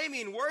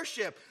proclaiming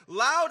worship,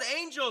 loud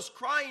angels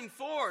crying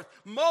forth,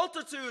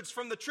 multitudes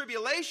from the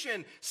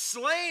tribulation,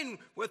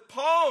 slain with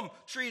palm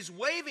trees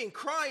waving,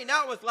 crying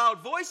out with loud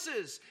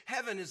voices.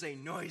 Heaven is a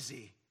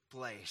noisy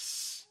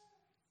place.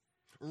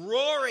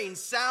 roaring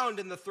sound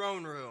in the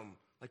throne room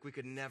like we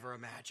could never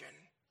imagine.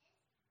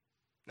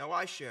 Now,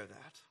 why share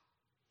that?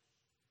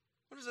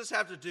 What does this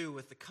have to do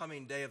with the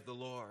coming day of the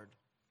Lord?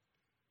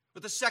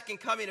 With the second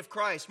coming of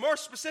Christ? More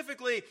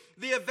specifically,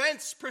 the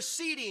events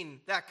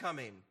preceding that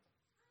coming.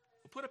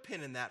 We'll put a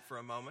pin in that for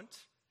a moment,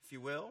 if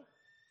you will.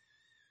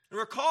 And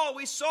recall,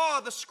 we saw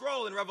the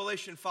scroll in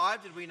Revelation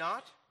 5, did we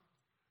not?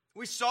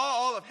 We saw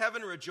all of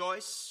heaven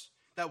rejoice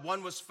that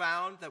one was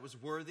found that was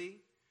worthy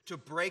to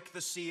break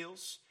the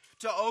seals,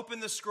 to open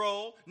the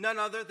scroll, none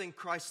other than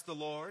Christ the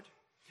Lord.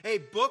 A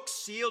book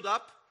sealed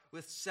up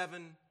with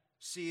 7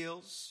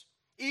 seals,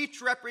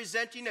 each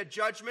representing a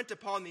judgment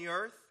upon the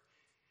earth.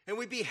 And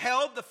we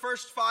beheld the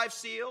first 5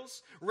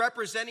 seals,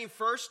 representing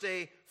first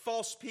a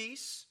false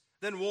peace,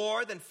 then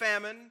war, then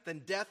famine,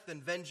 then death,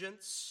 then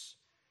vengeance.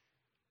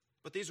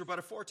 But these were but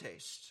a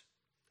foretaste,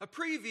 a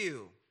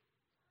preview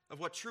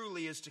of what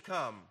truly is to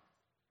come.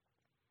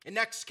 And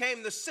next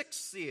came the 6th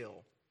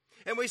seal.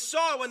 And we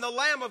saw when the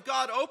Lamb of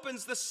God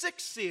opens the 6th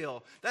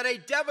seal that a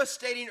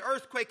devastating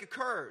earthquake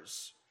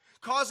occurs,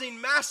 causing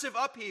massive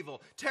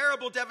upheaval,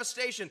 terrible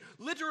devastation,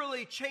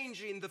 literally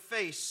changing the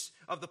face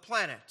of the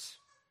planet.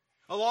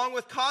 Along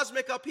with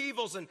cosmic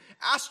upheavals and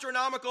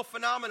astronomical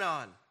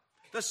phenomenon,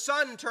 the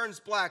sun turns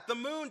black, the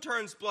moon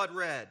turns blood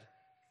red,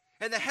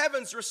 and the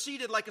heavens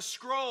receded like a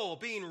scroll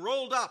being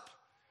rolled up,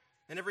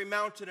 and every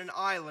mountain and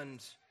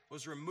island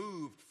was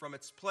removed from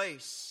its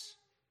place.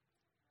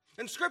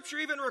 And Scripture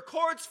even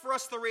records for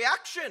us the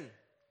reaction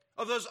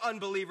of those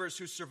unbelievers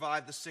who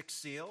survived the 6th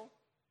seal,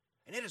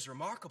 and it is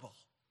remarkable.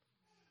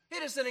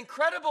 It is an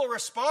incredible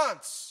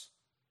response,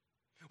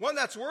 one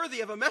that's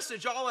worthy of a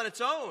message all on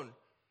its own.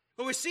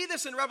 But we see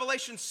this in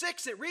Revelation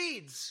 6. It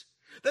reads,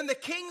 "Then the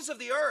kings of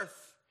the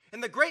earth,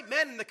 and the great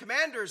men, and the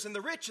commanders, and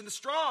the rich, and the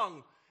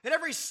strong, and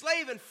every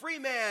slave and free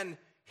man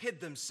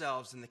hid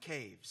themselves in the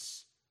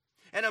caves,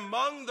 and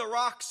among the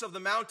rocks of the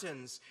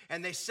mountains.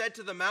 And they said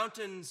to the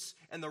mountains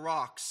and the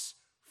rocks,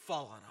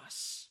 'Fall on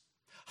us.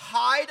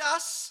 Hide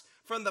us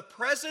from the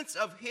presence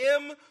of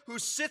him who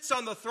sits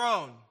on the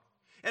throne,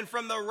 and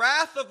from the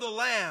wrath of the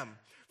Lamb.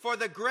 For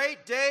the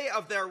great day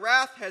of their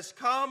wrath has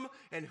come,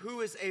 and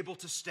who is able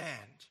to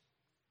stand?'"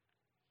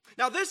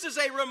 Now, this is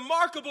a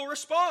remarkable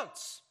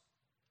response.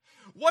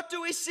 What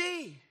do we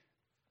see?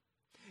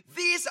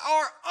 These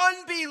are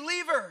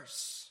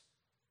unbelievers.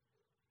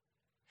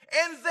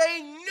 And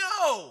they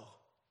know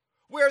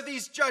where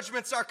these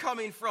judgments are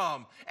coming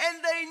from.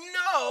 And they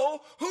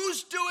know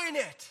who's doing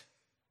it.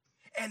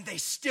 And they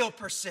still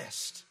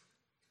persist.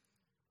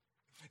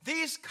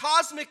 These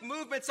cosmic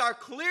movements are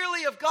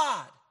clearly of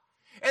God.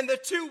 And the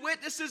 2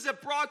 witnesses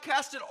have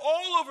broadcasted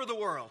all over the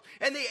world.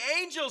 And the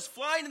angels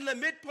flying in the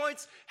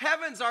midpoints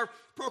heavens are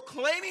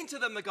proclaiming to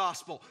them the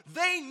gospel.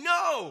 They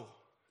know.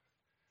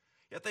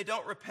 Yet they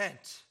don't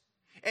repent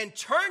and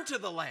turn to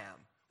the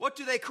Lamb. What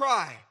do they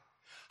cry?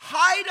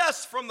 "Hide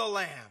us from the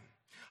Lamb.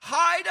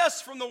 Hide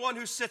us from the one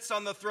who sits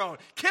on the throne.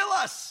 Kill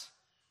us.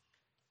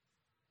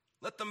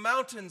 Let the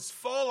mountains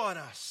fall on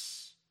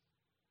us."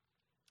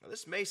 Now,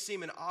 this may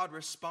seem an odd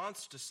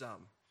response to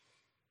some.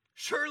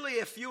 Surely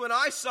if you and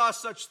I saw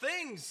such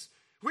things,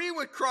 we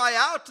would cry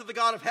out to the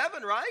God of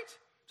heaven, right?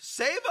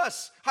 "Save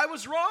us. I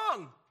was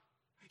wrong.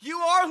 You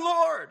are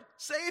Lord.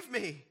 Save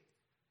me."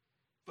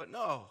 But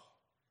no.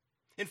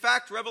 In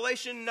fact,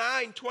 Revelation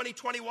 9, 20,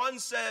 21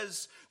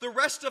 says, "The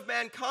rest of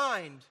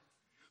mankind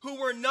who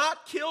were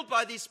not killed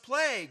by these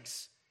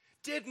plagues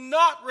did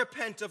not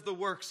repent of the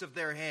works of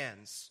their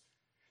hands,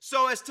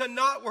 so as to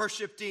not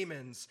worship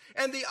demons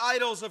and the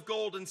idols of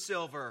gold and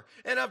silver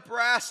and of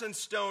brass and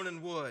stone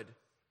and wood,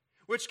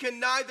 which can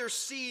neither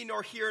see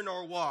nor hear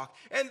nor walk.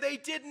 And they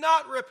did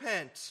not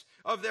repent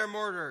of their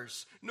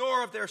murders,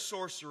 nor of their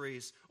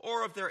sorceries,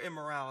 or of their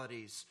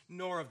immoralities,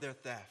 nor of their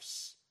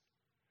thefts."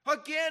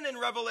 Again in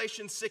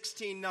Revelation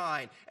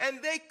 16:9,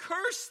 "And they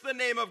cursed the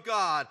name of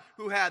God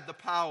who had the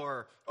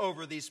power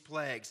over these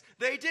plagues.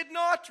 They did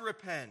not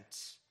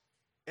repent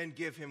and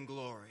give him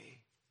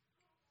glory."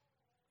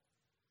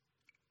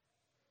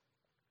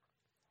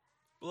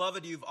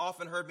 Beloved, you've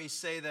often heard me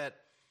say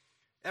that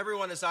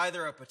everyone is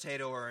either a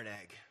potato or an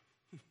egg.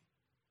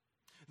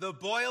 The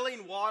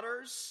boiling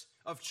waters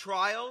of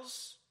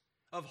trials,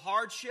 of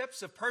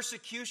hardships, of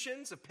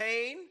persecutions, of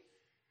pain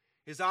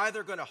is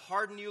either going to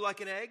harden you like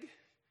an egg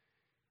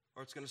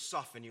or it's going to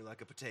soften you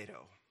like a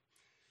potato.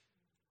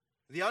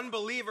 The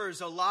unbelievers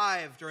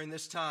alive during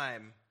this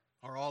time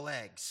are all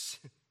eggs.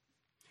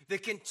 The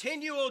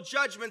continual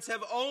judgments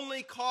have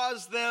only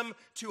caused them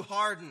to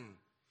harden.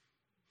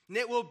 And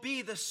it will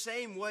be the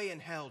same way in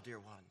hell, dear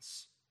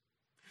ones.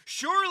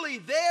 Surely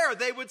there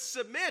they would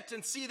submit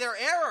and see their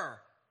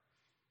error.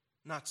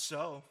 Not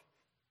so.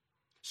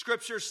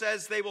 Scripture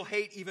says they will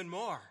hate even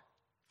more.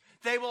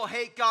 They will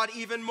hate God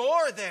even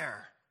more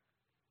there.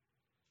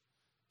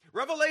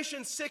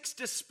 Revelation 6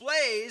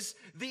 displays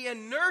the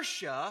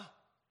inertia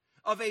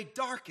of a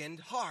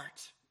darkened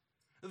heart,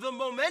 the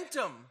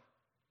momentum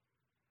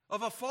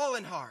of a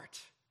fallen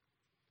heart.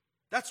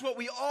 That's what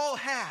we all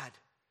had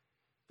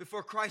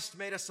before Christ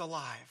made us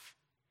alive.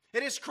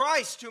 It is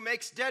Christ who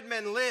makes dead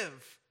men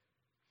live.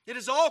 It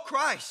is all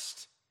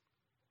Christ.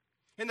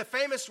 In the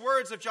famous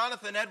words of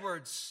Jonathan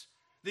Edwards,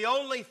 the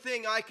only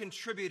thing I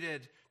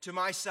contributed to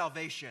my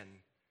salvation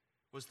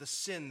was the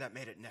sin that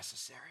made it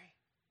necessary.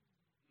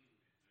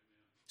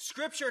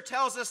 Scripture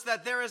tells us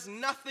that there is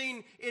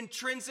nothing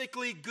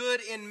intrinsically good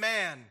in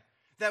man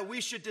that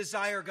we should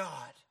desire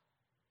God.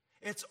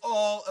 It's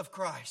all of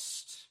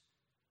Christ.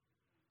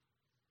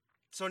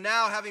 So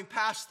now, having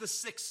passed the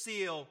sixth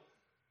seal,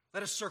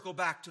 let us circle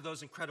back to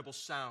those incredible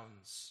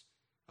sounds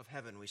of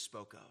heaven we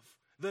spoke of.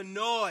 The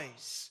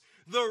noise,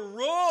 the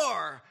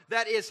roar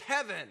that is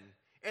heaven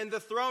in the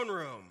throne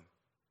room.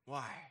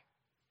 Why?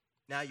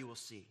 Now you will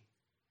see.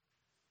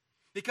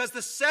 Because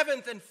the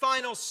seventh and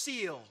final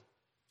seal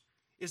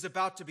is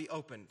about to be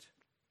opened.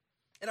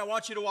 And I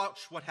want you to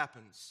watch what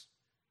happens.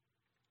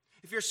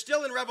 If you're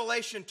still in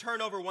Revelation,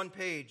 turn over one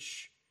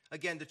page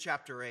again to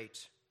chapter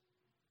 8.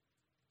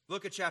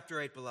 Look at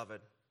chapter 8,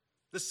 beloved.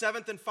 The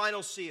seventh and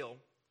final seal.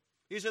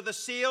 These are the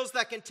seals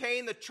that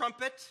contain the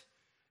trumpet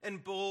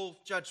and bowl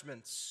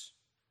judgments.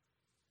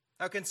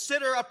 Now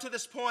consider up to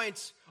this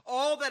point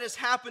all that has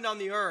happened on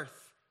the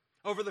earth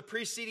over the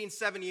preceding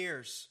 7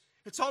 years.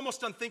 It's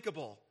almost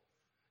unthinkable.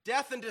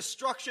 Death and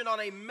destruction on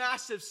a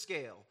massive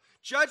scale.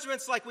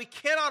 Judgments like we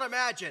cannot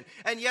imagine.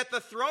 And yet the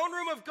throne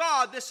room of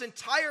God this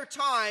entire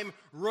time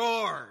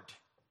roared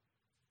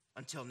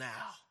until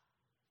now.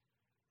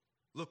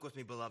 Look with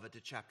me, beloved,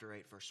 to chapter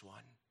 8, verse 1.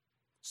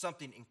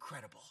 Something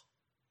incredible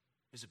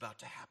is about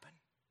to happen.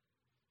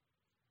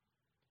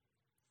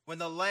 When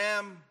the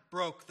Lamb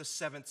broke the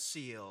seventh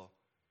seal,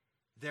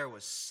 there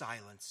was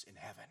silence in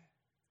heaven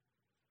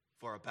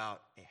for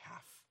about a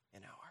half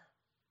an hour.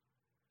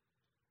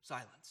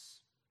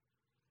 Silence.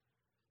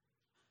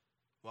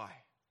 Why?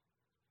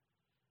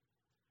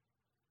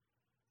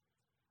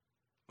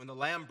 When the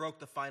Lamb broke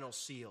the final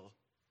seal,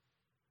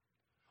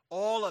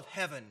 all of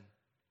heaven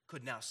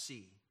could now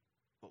see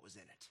what was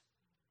in it.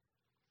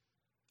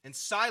 And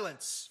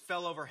silence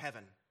fell over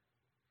heaven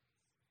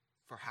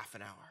for half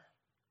an hour.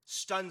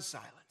 Stunned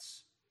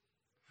silence.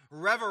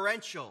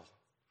 Reverential,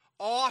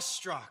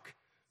 awestruck,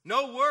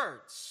 no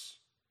words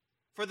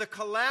for the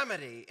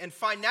calamity and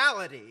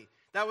finality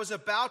that was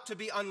about to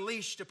be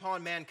unleashed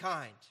upon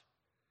mankind.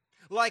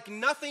 Like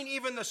nothing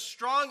even the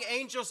strong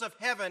angels of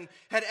heaven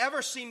had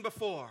ever seen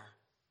before.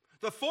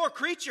 The four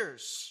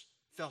creatures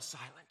fell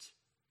silent.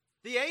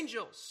 The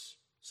angels,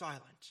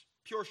 silent.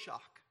 Pure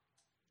shock.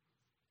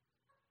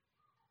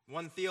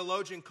 One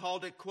theologian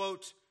called it,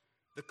 quote,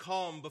 the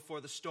calm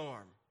before the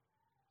storm.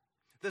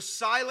 The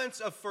silence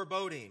of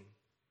foreboding,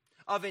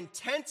 of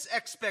intense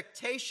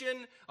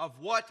expectation of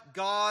what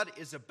God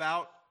is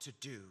about to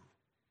do,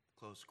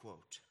 close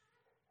quote.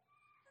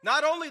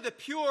 Not only the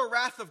pure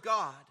wrath of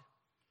God,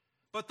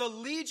 but the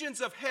legions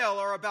of hell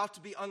are about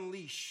to be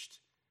unleashed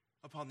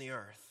upon the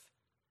earth.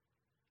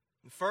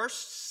 And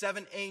first,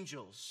 7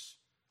 angels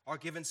are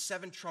given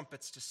 7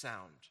 trumpets to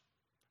sound.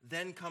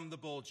 Then come the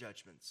bowl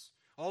judgments.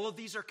 All of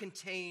these are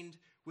contained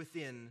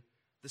within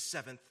the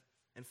 7th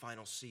and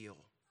final seal.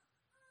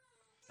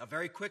 Now,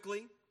 very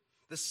quickly,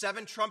 the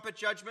 7 trumpet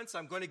judgments,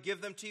 I'm going to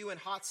give them to you in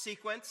hot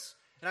sequence,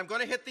 and I'm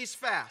going to hit these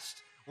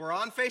fast. We're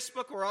on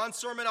Facebook, we're on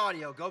Sermon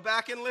Audio. Go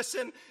back and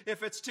listen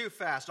if it's too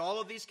fast. All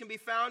of these can be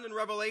found in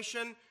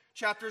Revelation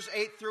chapters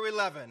 8 through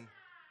 11.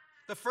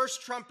 The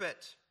first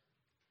trumpet.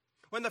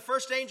 When the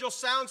first angel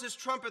sounds his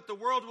trumpet, the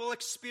world will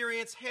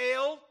experience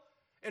hail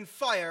and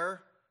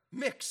fire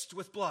mixed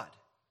with blood,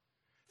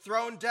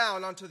 thrown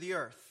down onto the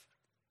earth.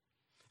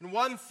 And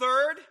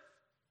 1/3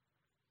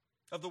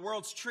 of the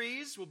world's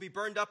trees will be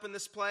burned up in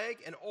this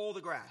plague, and all the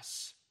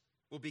grass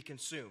will be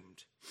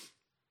consumed.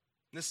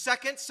 And the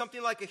second,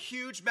 something like a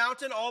huge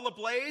mountain, all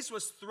ablaze,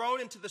 was thrown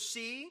into the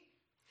sea,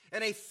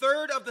 and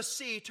 1/3 of the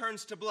sea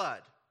turns to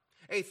blood.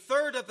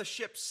 1/3 of the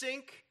ships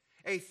sink,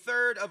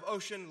 1/3 of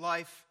ocean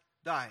life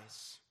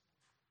dies.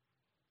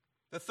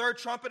 The third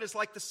trumpet is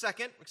like the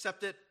second,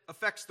 except it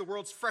affects the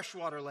world's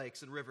freshwater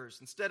lakes and rivers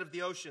instead of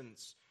the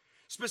oceans.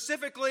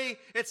 Specifically,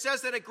 it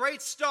says that a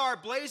great star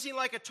blazing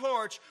like a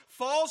torch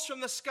falls from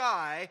the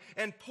sky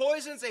and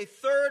poisons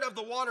 1/3 of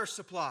the water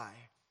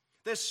supply.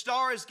 This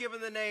star is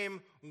given the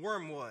name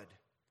wormwood.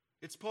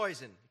 It's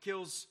poison,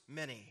 kills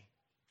many.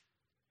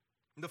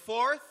 And the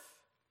fourth,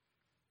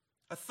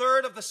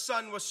 1/3 of the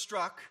sun was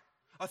struck,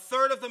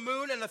 1/3 of the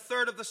moon, and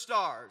 1/3 of the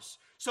stars,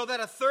 so that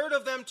 1/3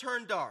 of them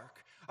turned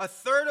dark.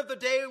 1/3 of the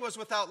day was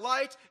without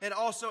light, and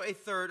also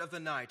 1/3 of the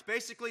night.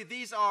 Basically,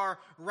 these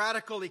are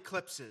radical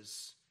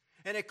eclipses.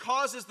 And it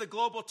causes the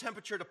global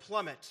temperature to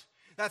plummet.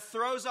 That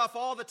throws off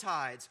all the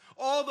tides,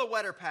 all the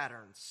weather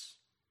patterns.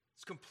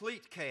 It's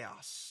complete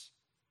chaos.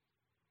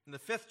 And the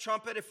fifth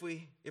trumpet, if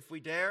we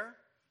dare,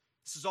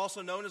 this is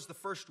also known as the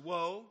first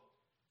woe,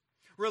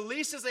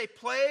 releases a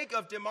plague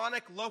of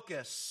demonic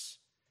locusts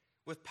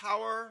with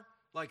power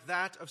like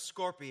that of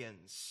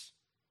scorpions.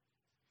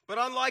 But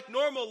unlike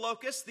normal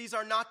locusts, these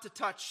are not to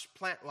touch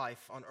plant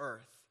life on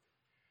earth.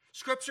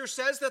 Scripture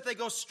says that they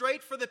go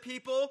straight for the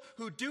people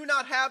who do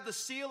not have the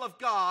seal of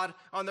God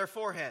on their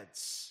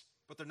foreheads,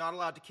 but they're not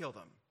allowed to kill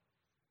them.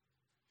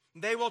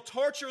 They will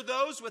torture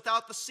those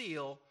without the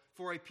seal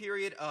for a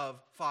period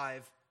of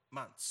 5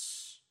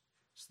 months.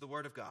 It's the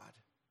word of God.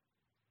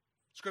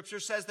 Scripture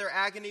says their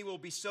agony will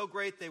be so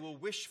great they will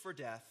wish for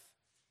death,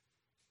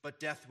 but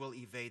death will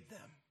evade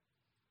them.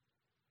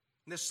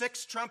 The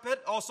sixth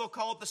trumpet, also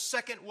called the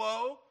second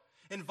woe,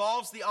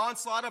 involves the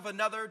onslaught of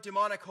another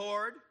demonic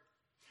horde.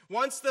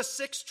 Once the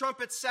sixth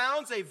trumpet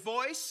sounds, a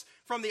voice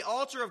from the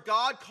altar of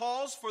God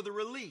calls for the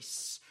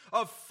release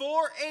of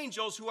 4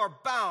 angels who are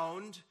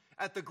bound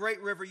at the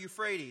great river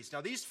Euphrates.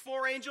 Now, these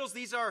 4 angels,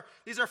 these are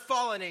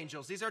fallen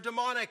angels. These are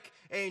demonic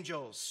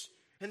angels.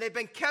 And they've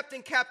been kept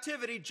in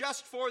captivity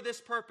just for this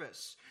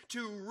purpose,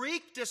 to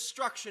wreak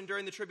destruction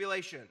during the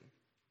tribulation.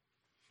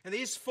 And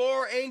these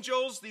 4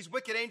 angels, these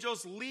wicked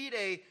angels, lead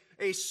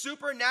a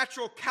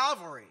supernatural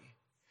cavalry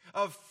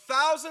of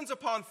thousands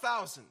upon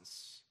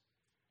thousands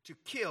to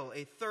kill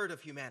a third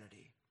of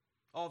humanity.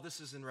 All this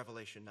is in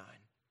Revelation 9.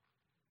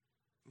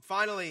 And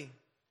finally,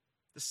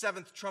 the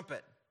 7th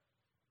trumpet,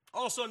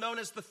 also known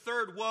as the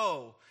third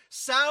woe,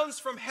 sounds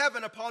from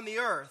heaven upon the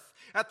earth.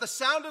 At the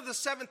sound of the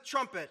 7th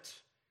trumpet,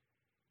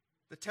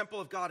 the temple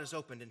of God is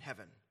opened in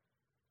heaven.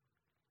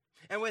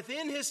 And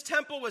within his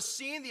temple was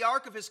seen the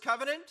ark of his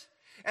covenant,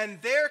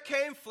 and there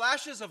came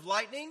flashes of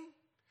lightning,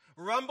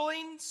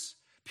 rumblings,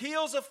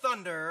 peals of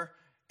thunder,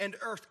 an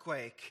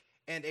earthquake,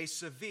 and a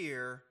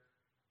severe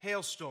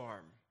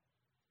hailstorm.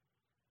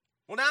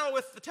 Well, now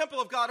with the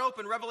temple of God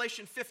open,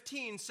 Revelation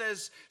 15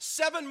 says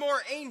 7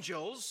 more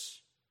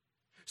angels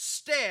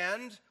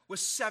stand with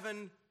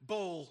 7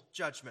 bowl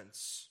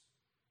judgments.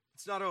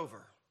 It's not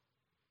over.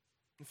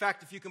 In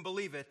fact, if you can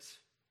believe it,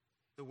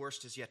 the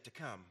worst is yet to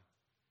come.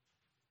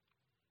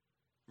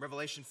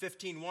 Revelation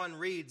 15:1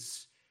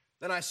 reads,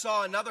 "Then I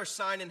saw another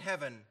sign in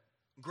heaven,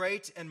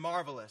 great and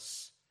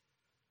marvelous,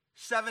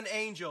 7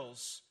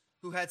 angels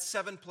who had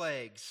 7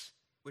 plagues,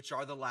 which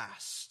are the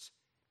last,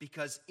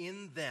 because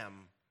in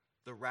them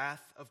the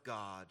wrath of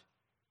God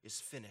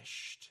is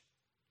finished."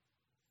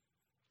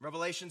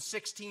 Revelation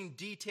 16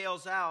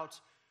 details out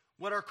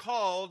what are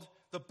called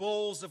the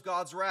bowls of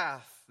God's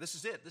wrath. This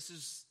is it. This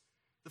is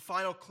the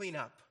final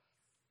cleanup.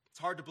 It's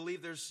hard to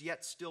believe there's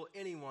yet still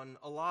anyone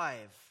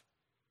alive.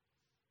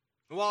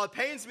 And while it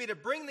pains me to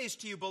bring these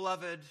to you,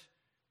 beloved,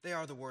 they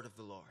are the word of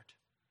the Lord.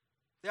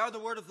 They are the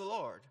word of the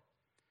Lord.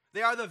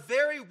 They are the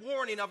very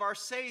warning of our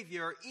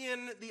Savior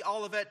in the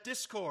Olivet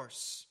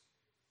Discourse.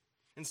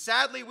 And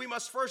sadly, we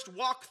must first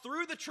walk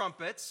through the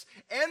trumpets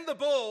and the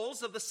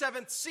bowls of the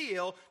 7th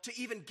seal to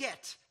even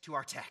get to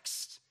our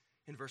text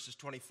in verses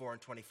 24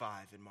 and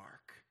 25 in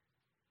Mark.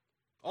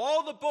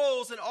 All the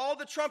bowls and all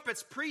the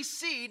trumpets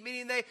precede,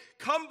 meaning they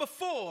come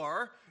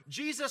before,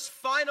 Jesus'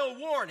 final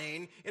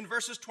warning in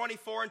verses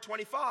 24 and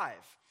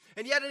 25.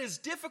 And yet it is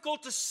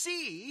difficult to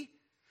see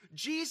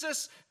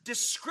Jesus'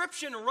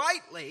 description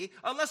rightly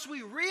unless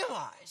we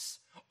realize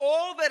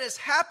all that has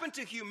happened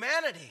to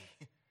humanity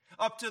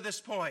up to this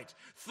point,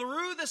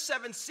 through the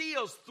 7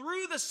 seals,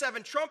 through the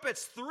 7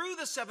 trumpets, through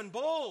the 7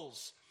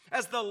 bowls,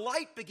 as the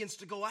light begins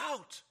to go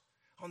out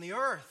on the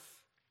earth.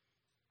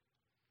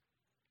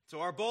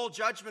 So our bowl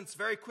judgments,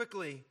 very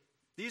quickly,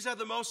 these are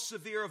the most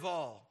severe of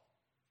all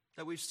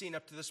that we've seen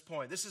up to this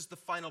point. This is the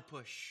final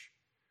push,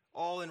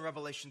 all in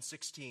Revelation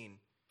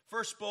 16.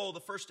 First bowl, the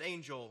first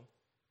angel,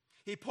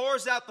 he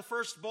pours out the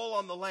first bowl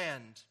on the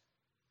land.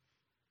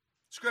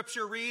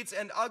 Scripture reads,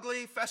 "And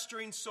ugly,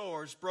 festering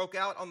sores broke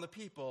out on the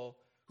people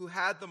who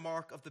had the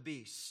mark of the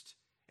beast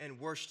and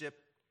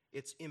worshiped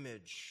its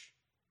image."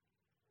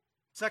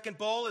 Second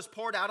bowl is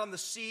poured out on the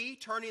sea,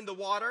 turning the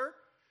water,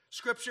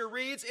 Scripture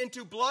reads,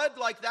 "into blood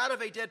like that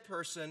of a dead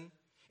person,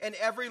 and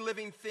every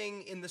living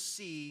thing in the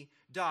sea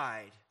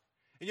died."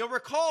 And you'll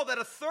recall that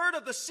a third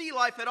of the sea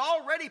life had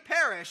already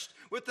perished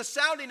with the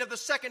sounding of the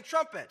second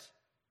trumpet.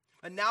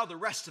 And now the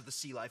rest of the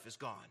sea life is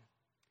gone.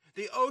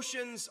 The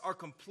oceans are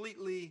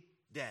completely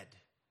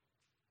dead.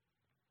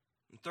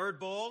 And third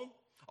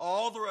bowl,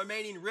 all the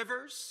remaining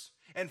rivers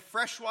and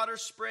freshwater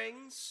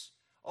springs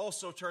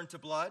also turn to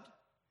blood.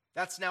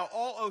 That's now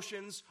all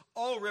oceans,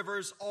 all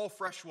rivers, all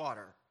fresh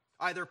water,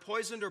 either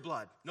poisoned or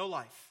blood, no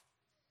life,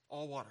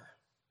 all water.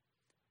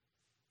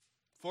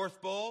 Fourth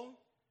bowl,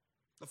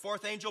 the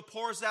fourth angel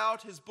pours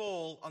out his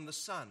bowl on the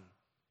sun.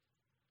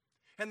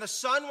 And the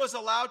sun was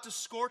allowed to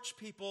scorch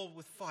people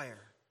with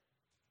fire.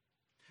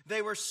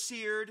 They were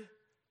seared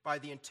by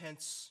the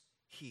intense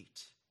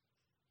heat.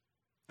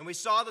 And we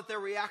saw that their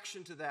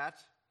reaction to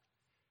that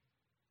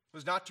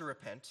was not to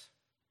repent,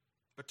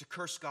 but to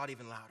curse God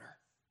even louder,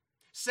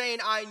 saying,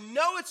 "I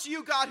know it's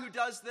you, God, who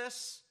does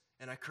this,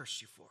 and I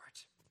curse you for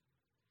it."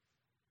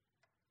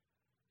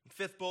 The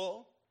fifth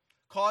bowl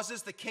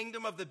causes the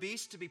kingdom of the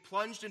beast to be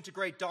plunged into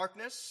great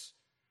darkness.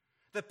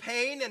 The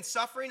pain and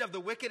suffering of the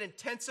wicked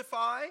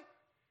intensify,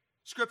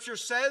 Scripture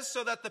says,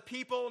 so that the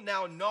people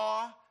now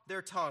gnaw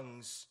their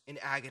tongues in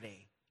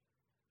agony.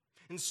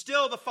 And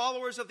still the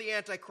followers of the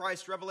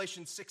Antichrist,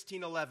 Revelation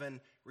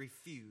 16:11,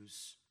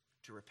 refuse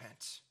to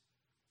repent.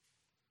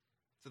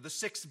 So the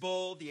sixth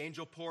bowl, the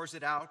angel pours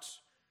it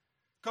out,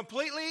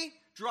 completely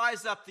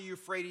dries up the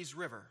Euphrates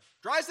River.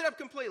 Dries it up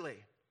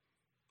completely.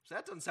 So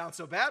that doesn't sound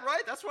so bad,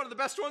 right? That's one of the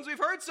best ones we've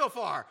heard so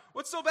far.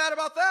 What's so bad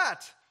about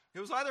that? It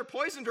was either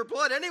poisoned or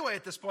blood anyway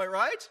at this point,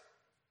 right?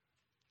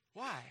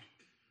 Why?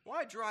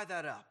 Why dry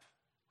that up?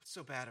 What's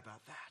so bad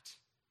about that?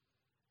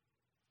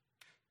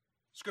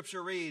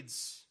 Scripture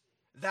reads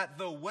that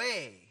the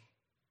way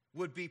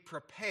would be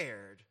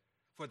prepared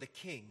for the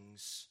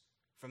kings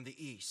from the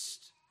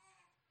east.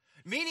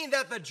 Meaning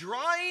that the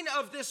drying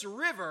of this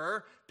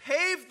river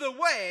paved the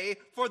way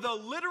for the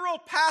literal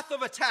path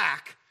of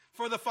attack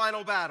for the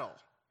final battle.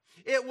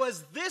 It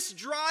was this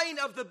drying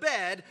of the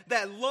bed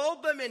that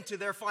lulled them into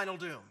their final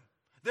doom,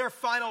 their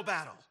final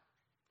battle.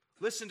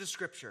 Listen to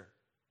Scripture.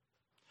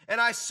 And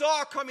I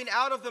saw coming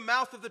out of the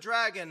mouth of the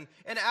dragon,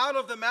 and out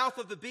of the mouth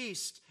of the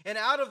beast, and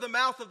out of the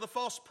mouth of the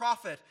false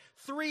prophet,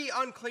 3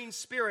 unclean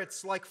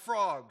spirits like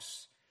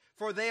frogs,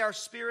 for they are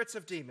spirits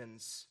of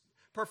demons,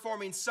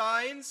 performing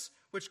signs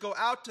which go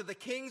out to the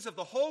kings of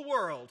the whole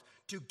world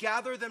to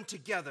gather them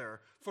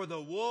together for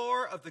the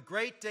war of the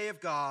great day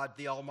of God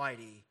the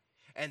Almighty.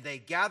 And they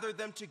gathered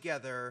them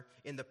together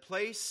in the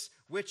place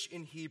which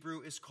in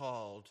Hebrew is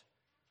called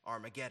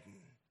Armageddon.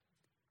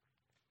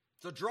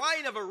 The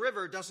drying of a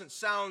river doesn't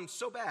sound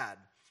so bad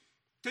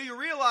till you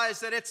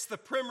realize that it's the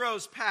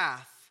primrose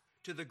path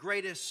to the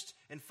greatest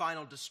and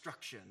final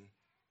destruction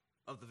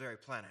of the very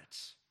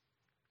planet.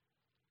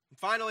 And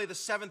finally, the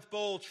 7th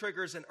bowl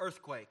triggers an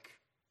earthquake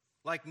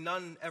like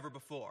none ever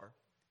before.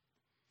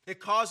 It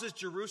causes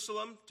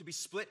Jerusalem to be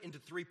split into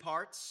 3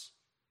 parts.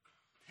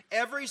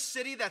 Every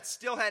city that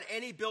still had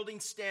any building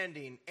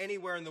standing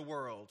anywhere in the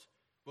world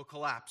will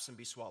collapse and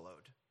be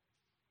swallowed.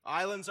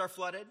 Islands are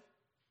flooded.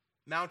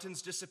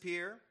 Mountains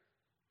disappear.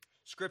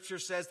 Scripture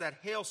says that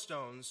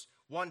hailstones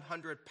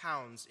 100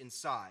 pounds in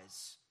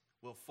size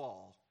will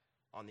fall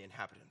on the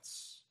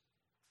inhabitants.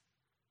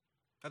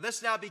 Now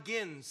this now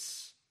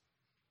begins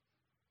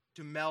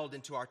to meld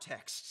into our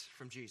text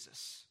from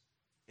Jesus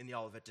in the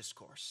Olivet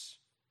Discourse.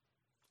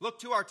 Look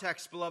to our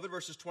text, beloved,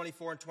 verses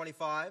 24 and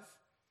 25,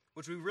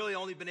 which we've really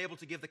only been able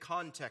to give the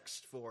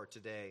context for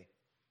today.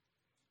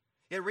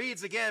 It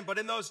reads again, but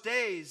in those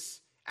days,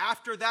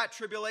 after that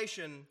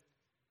tribulation,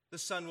 the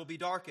sun will be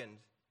darkened,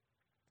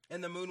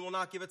 and the moon will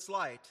not give its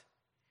light,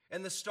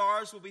 and the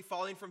stars will be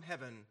falling from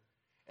heaven,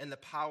 and the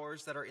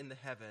powers that are in the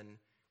heaven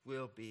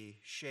will be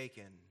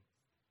shaken.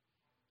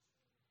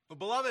 But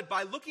beloved,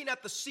 by looking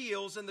at the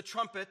seals and the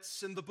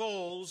trumpets and the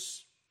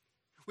bowls,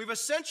 we've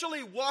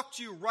essentially walked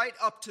you right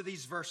up to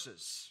these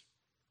verses,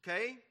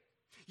 okay?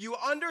 You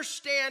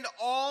understand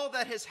all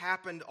that has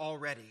happened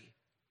already.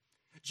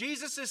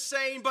 Jesus is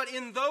saying, but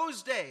in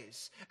those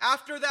days,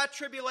 after that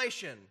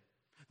tribulation,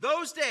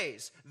 those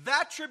days,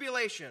 that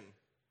tribulation,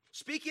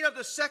 speaking of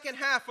the second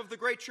half of the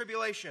Great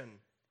Tribulation,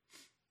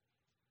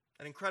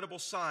 and incredible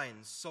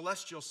signs,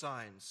 celestial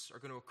signs, are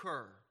going to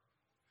occur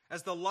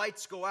as the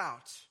lights go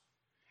out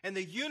and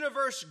the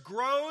universe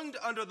groaned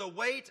under the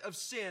weight of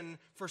sin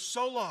for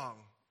so long,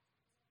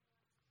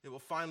 it will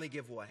finally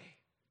give way.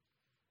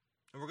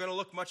 And we're going to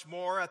look much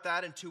more at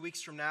that in 2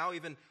 weeks from now,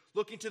 even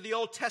looking to the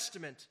Old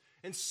Testament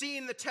and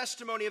seeing the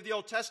testimony of the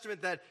Old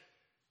Testament that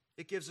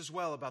it gives as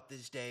well about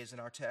these days in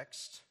our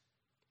text.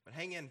 But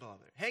hang in,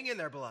 beloved. Hang in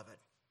there, beloved.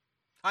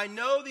 I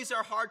know these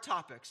are hard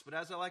topics, but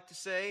as I like to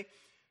say,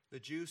 the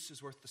juice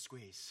is worth the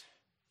squeeze.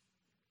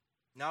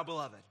 Now,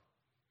 beloved,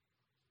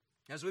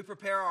 as we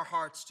prepare our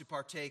hearts to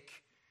partake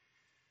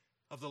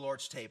of the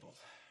Lord's table,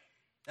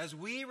 as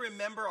we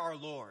remember our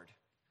Lord,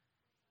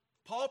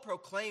 Paul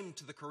proclaimed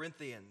to the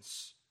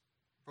Corinthians,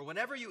 for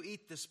whenever you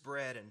eat this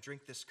bread and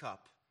drink this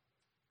cup,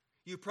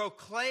 you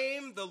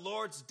proclaim the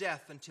Lord's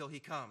death until he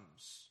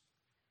comes.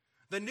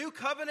 The new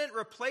covenant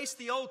replaced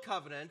the old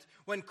covenant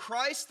when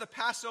Christ, the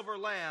Passover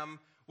lamb,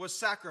 was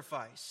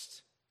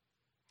sacrificed.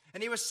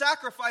 And he was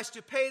sacrificed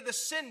to pay the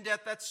sin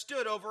debt that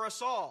stood over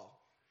us all.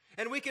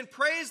 And we can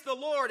praise the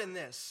Lord in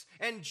this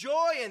and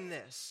joy in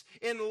this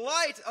in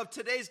light of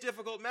today's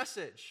difficult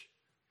message,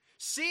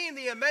 seeing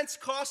the immense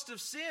cost of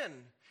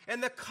sin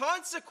and the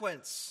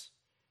consequence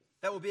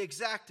that will be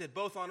exacted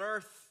both on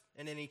earth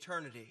and in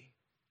eternity.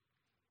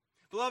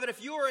 Beloved,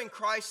 if you are in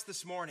Christ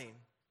this morning,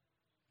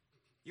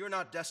 you are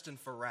not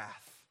destined for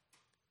wrath.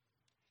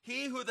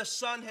 He who the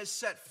Son has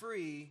set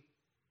free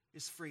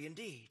is free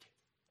indeed.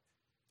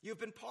 You've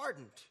been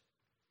pardoned.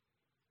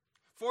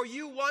 For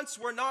you once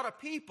were not a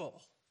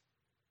people,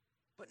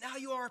 but now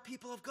you are a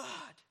people of God.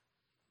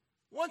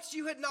 Once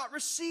you had not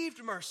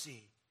received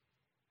mercy,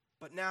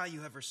 but now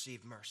you have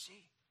received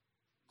mercy.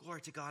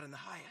 Glory to God in the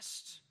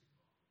highest.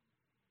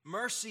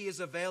 Mercy is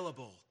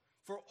available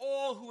for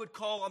all who would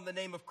call on the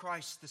name of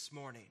Christ this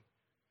morning.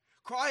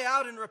 Cry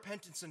out in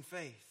repentance and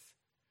faith.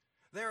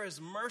 There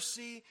is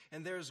mercy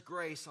and there is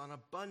grace on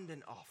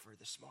abundant offer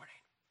this morning.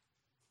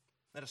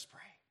 Let us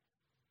pray.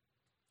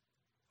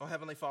 Oh,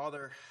 Heavenly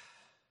Father,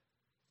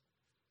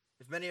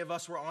 if many of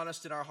us were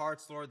honest in our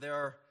hearts, Lord, there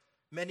are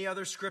many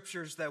other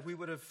scriptures that we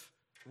would have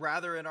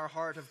rather in our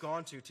heart have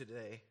gone to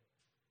today.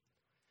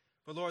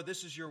 But Lord,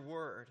 this is your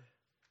word.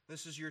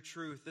 This is your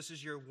truth. This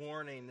is your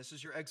warning. This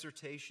is your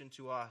exhortation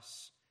to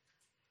us.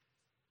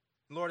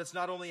 Lord, it's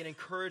not only an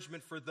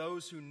encouragement for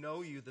those who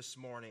know you this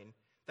morning,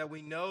 that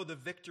we know the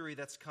victory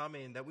that's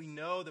coming, that we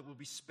know that we'll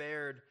be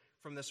spared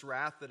from this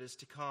wrath that is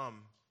to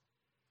come.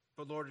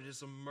 But Lord, it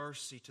is a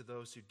mercy to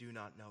those who do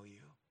not know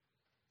you.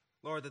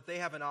 Lord, that they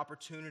have an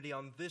opportunity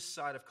on this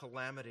side of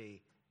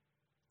calamity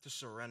to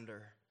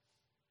surrender.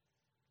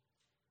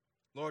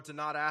 Lord, to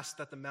not ask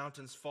that the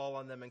mountains fall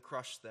on them and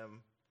crush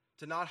them,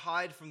 to not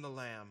hide from the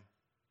Lamb,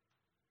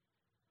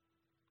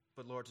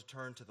 but Lord, to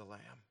turn to the Lamb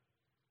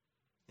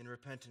in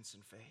repentance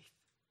and faith.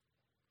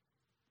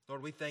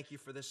 Lord, we thank you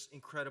for this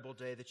incredible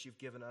day that you've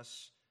given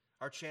us,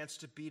 our chance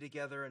to be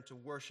together and to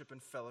worship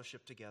and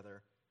fellowship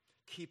together.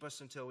 Keep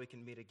us until we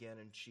can meet again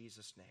in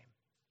Jesus' name.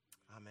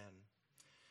 Amen.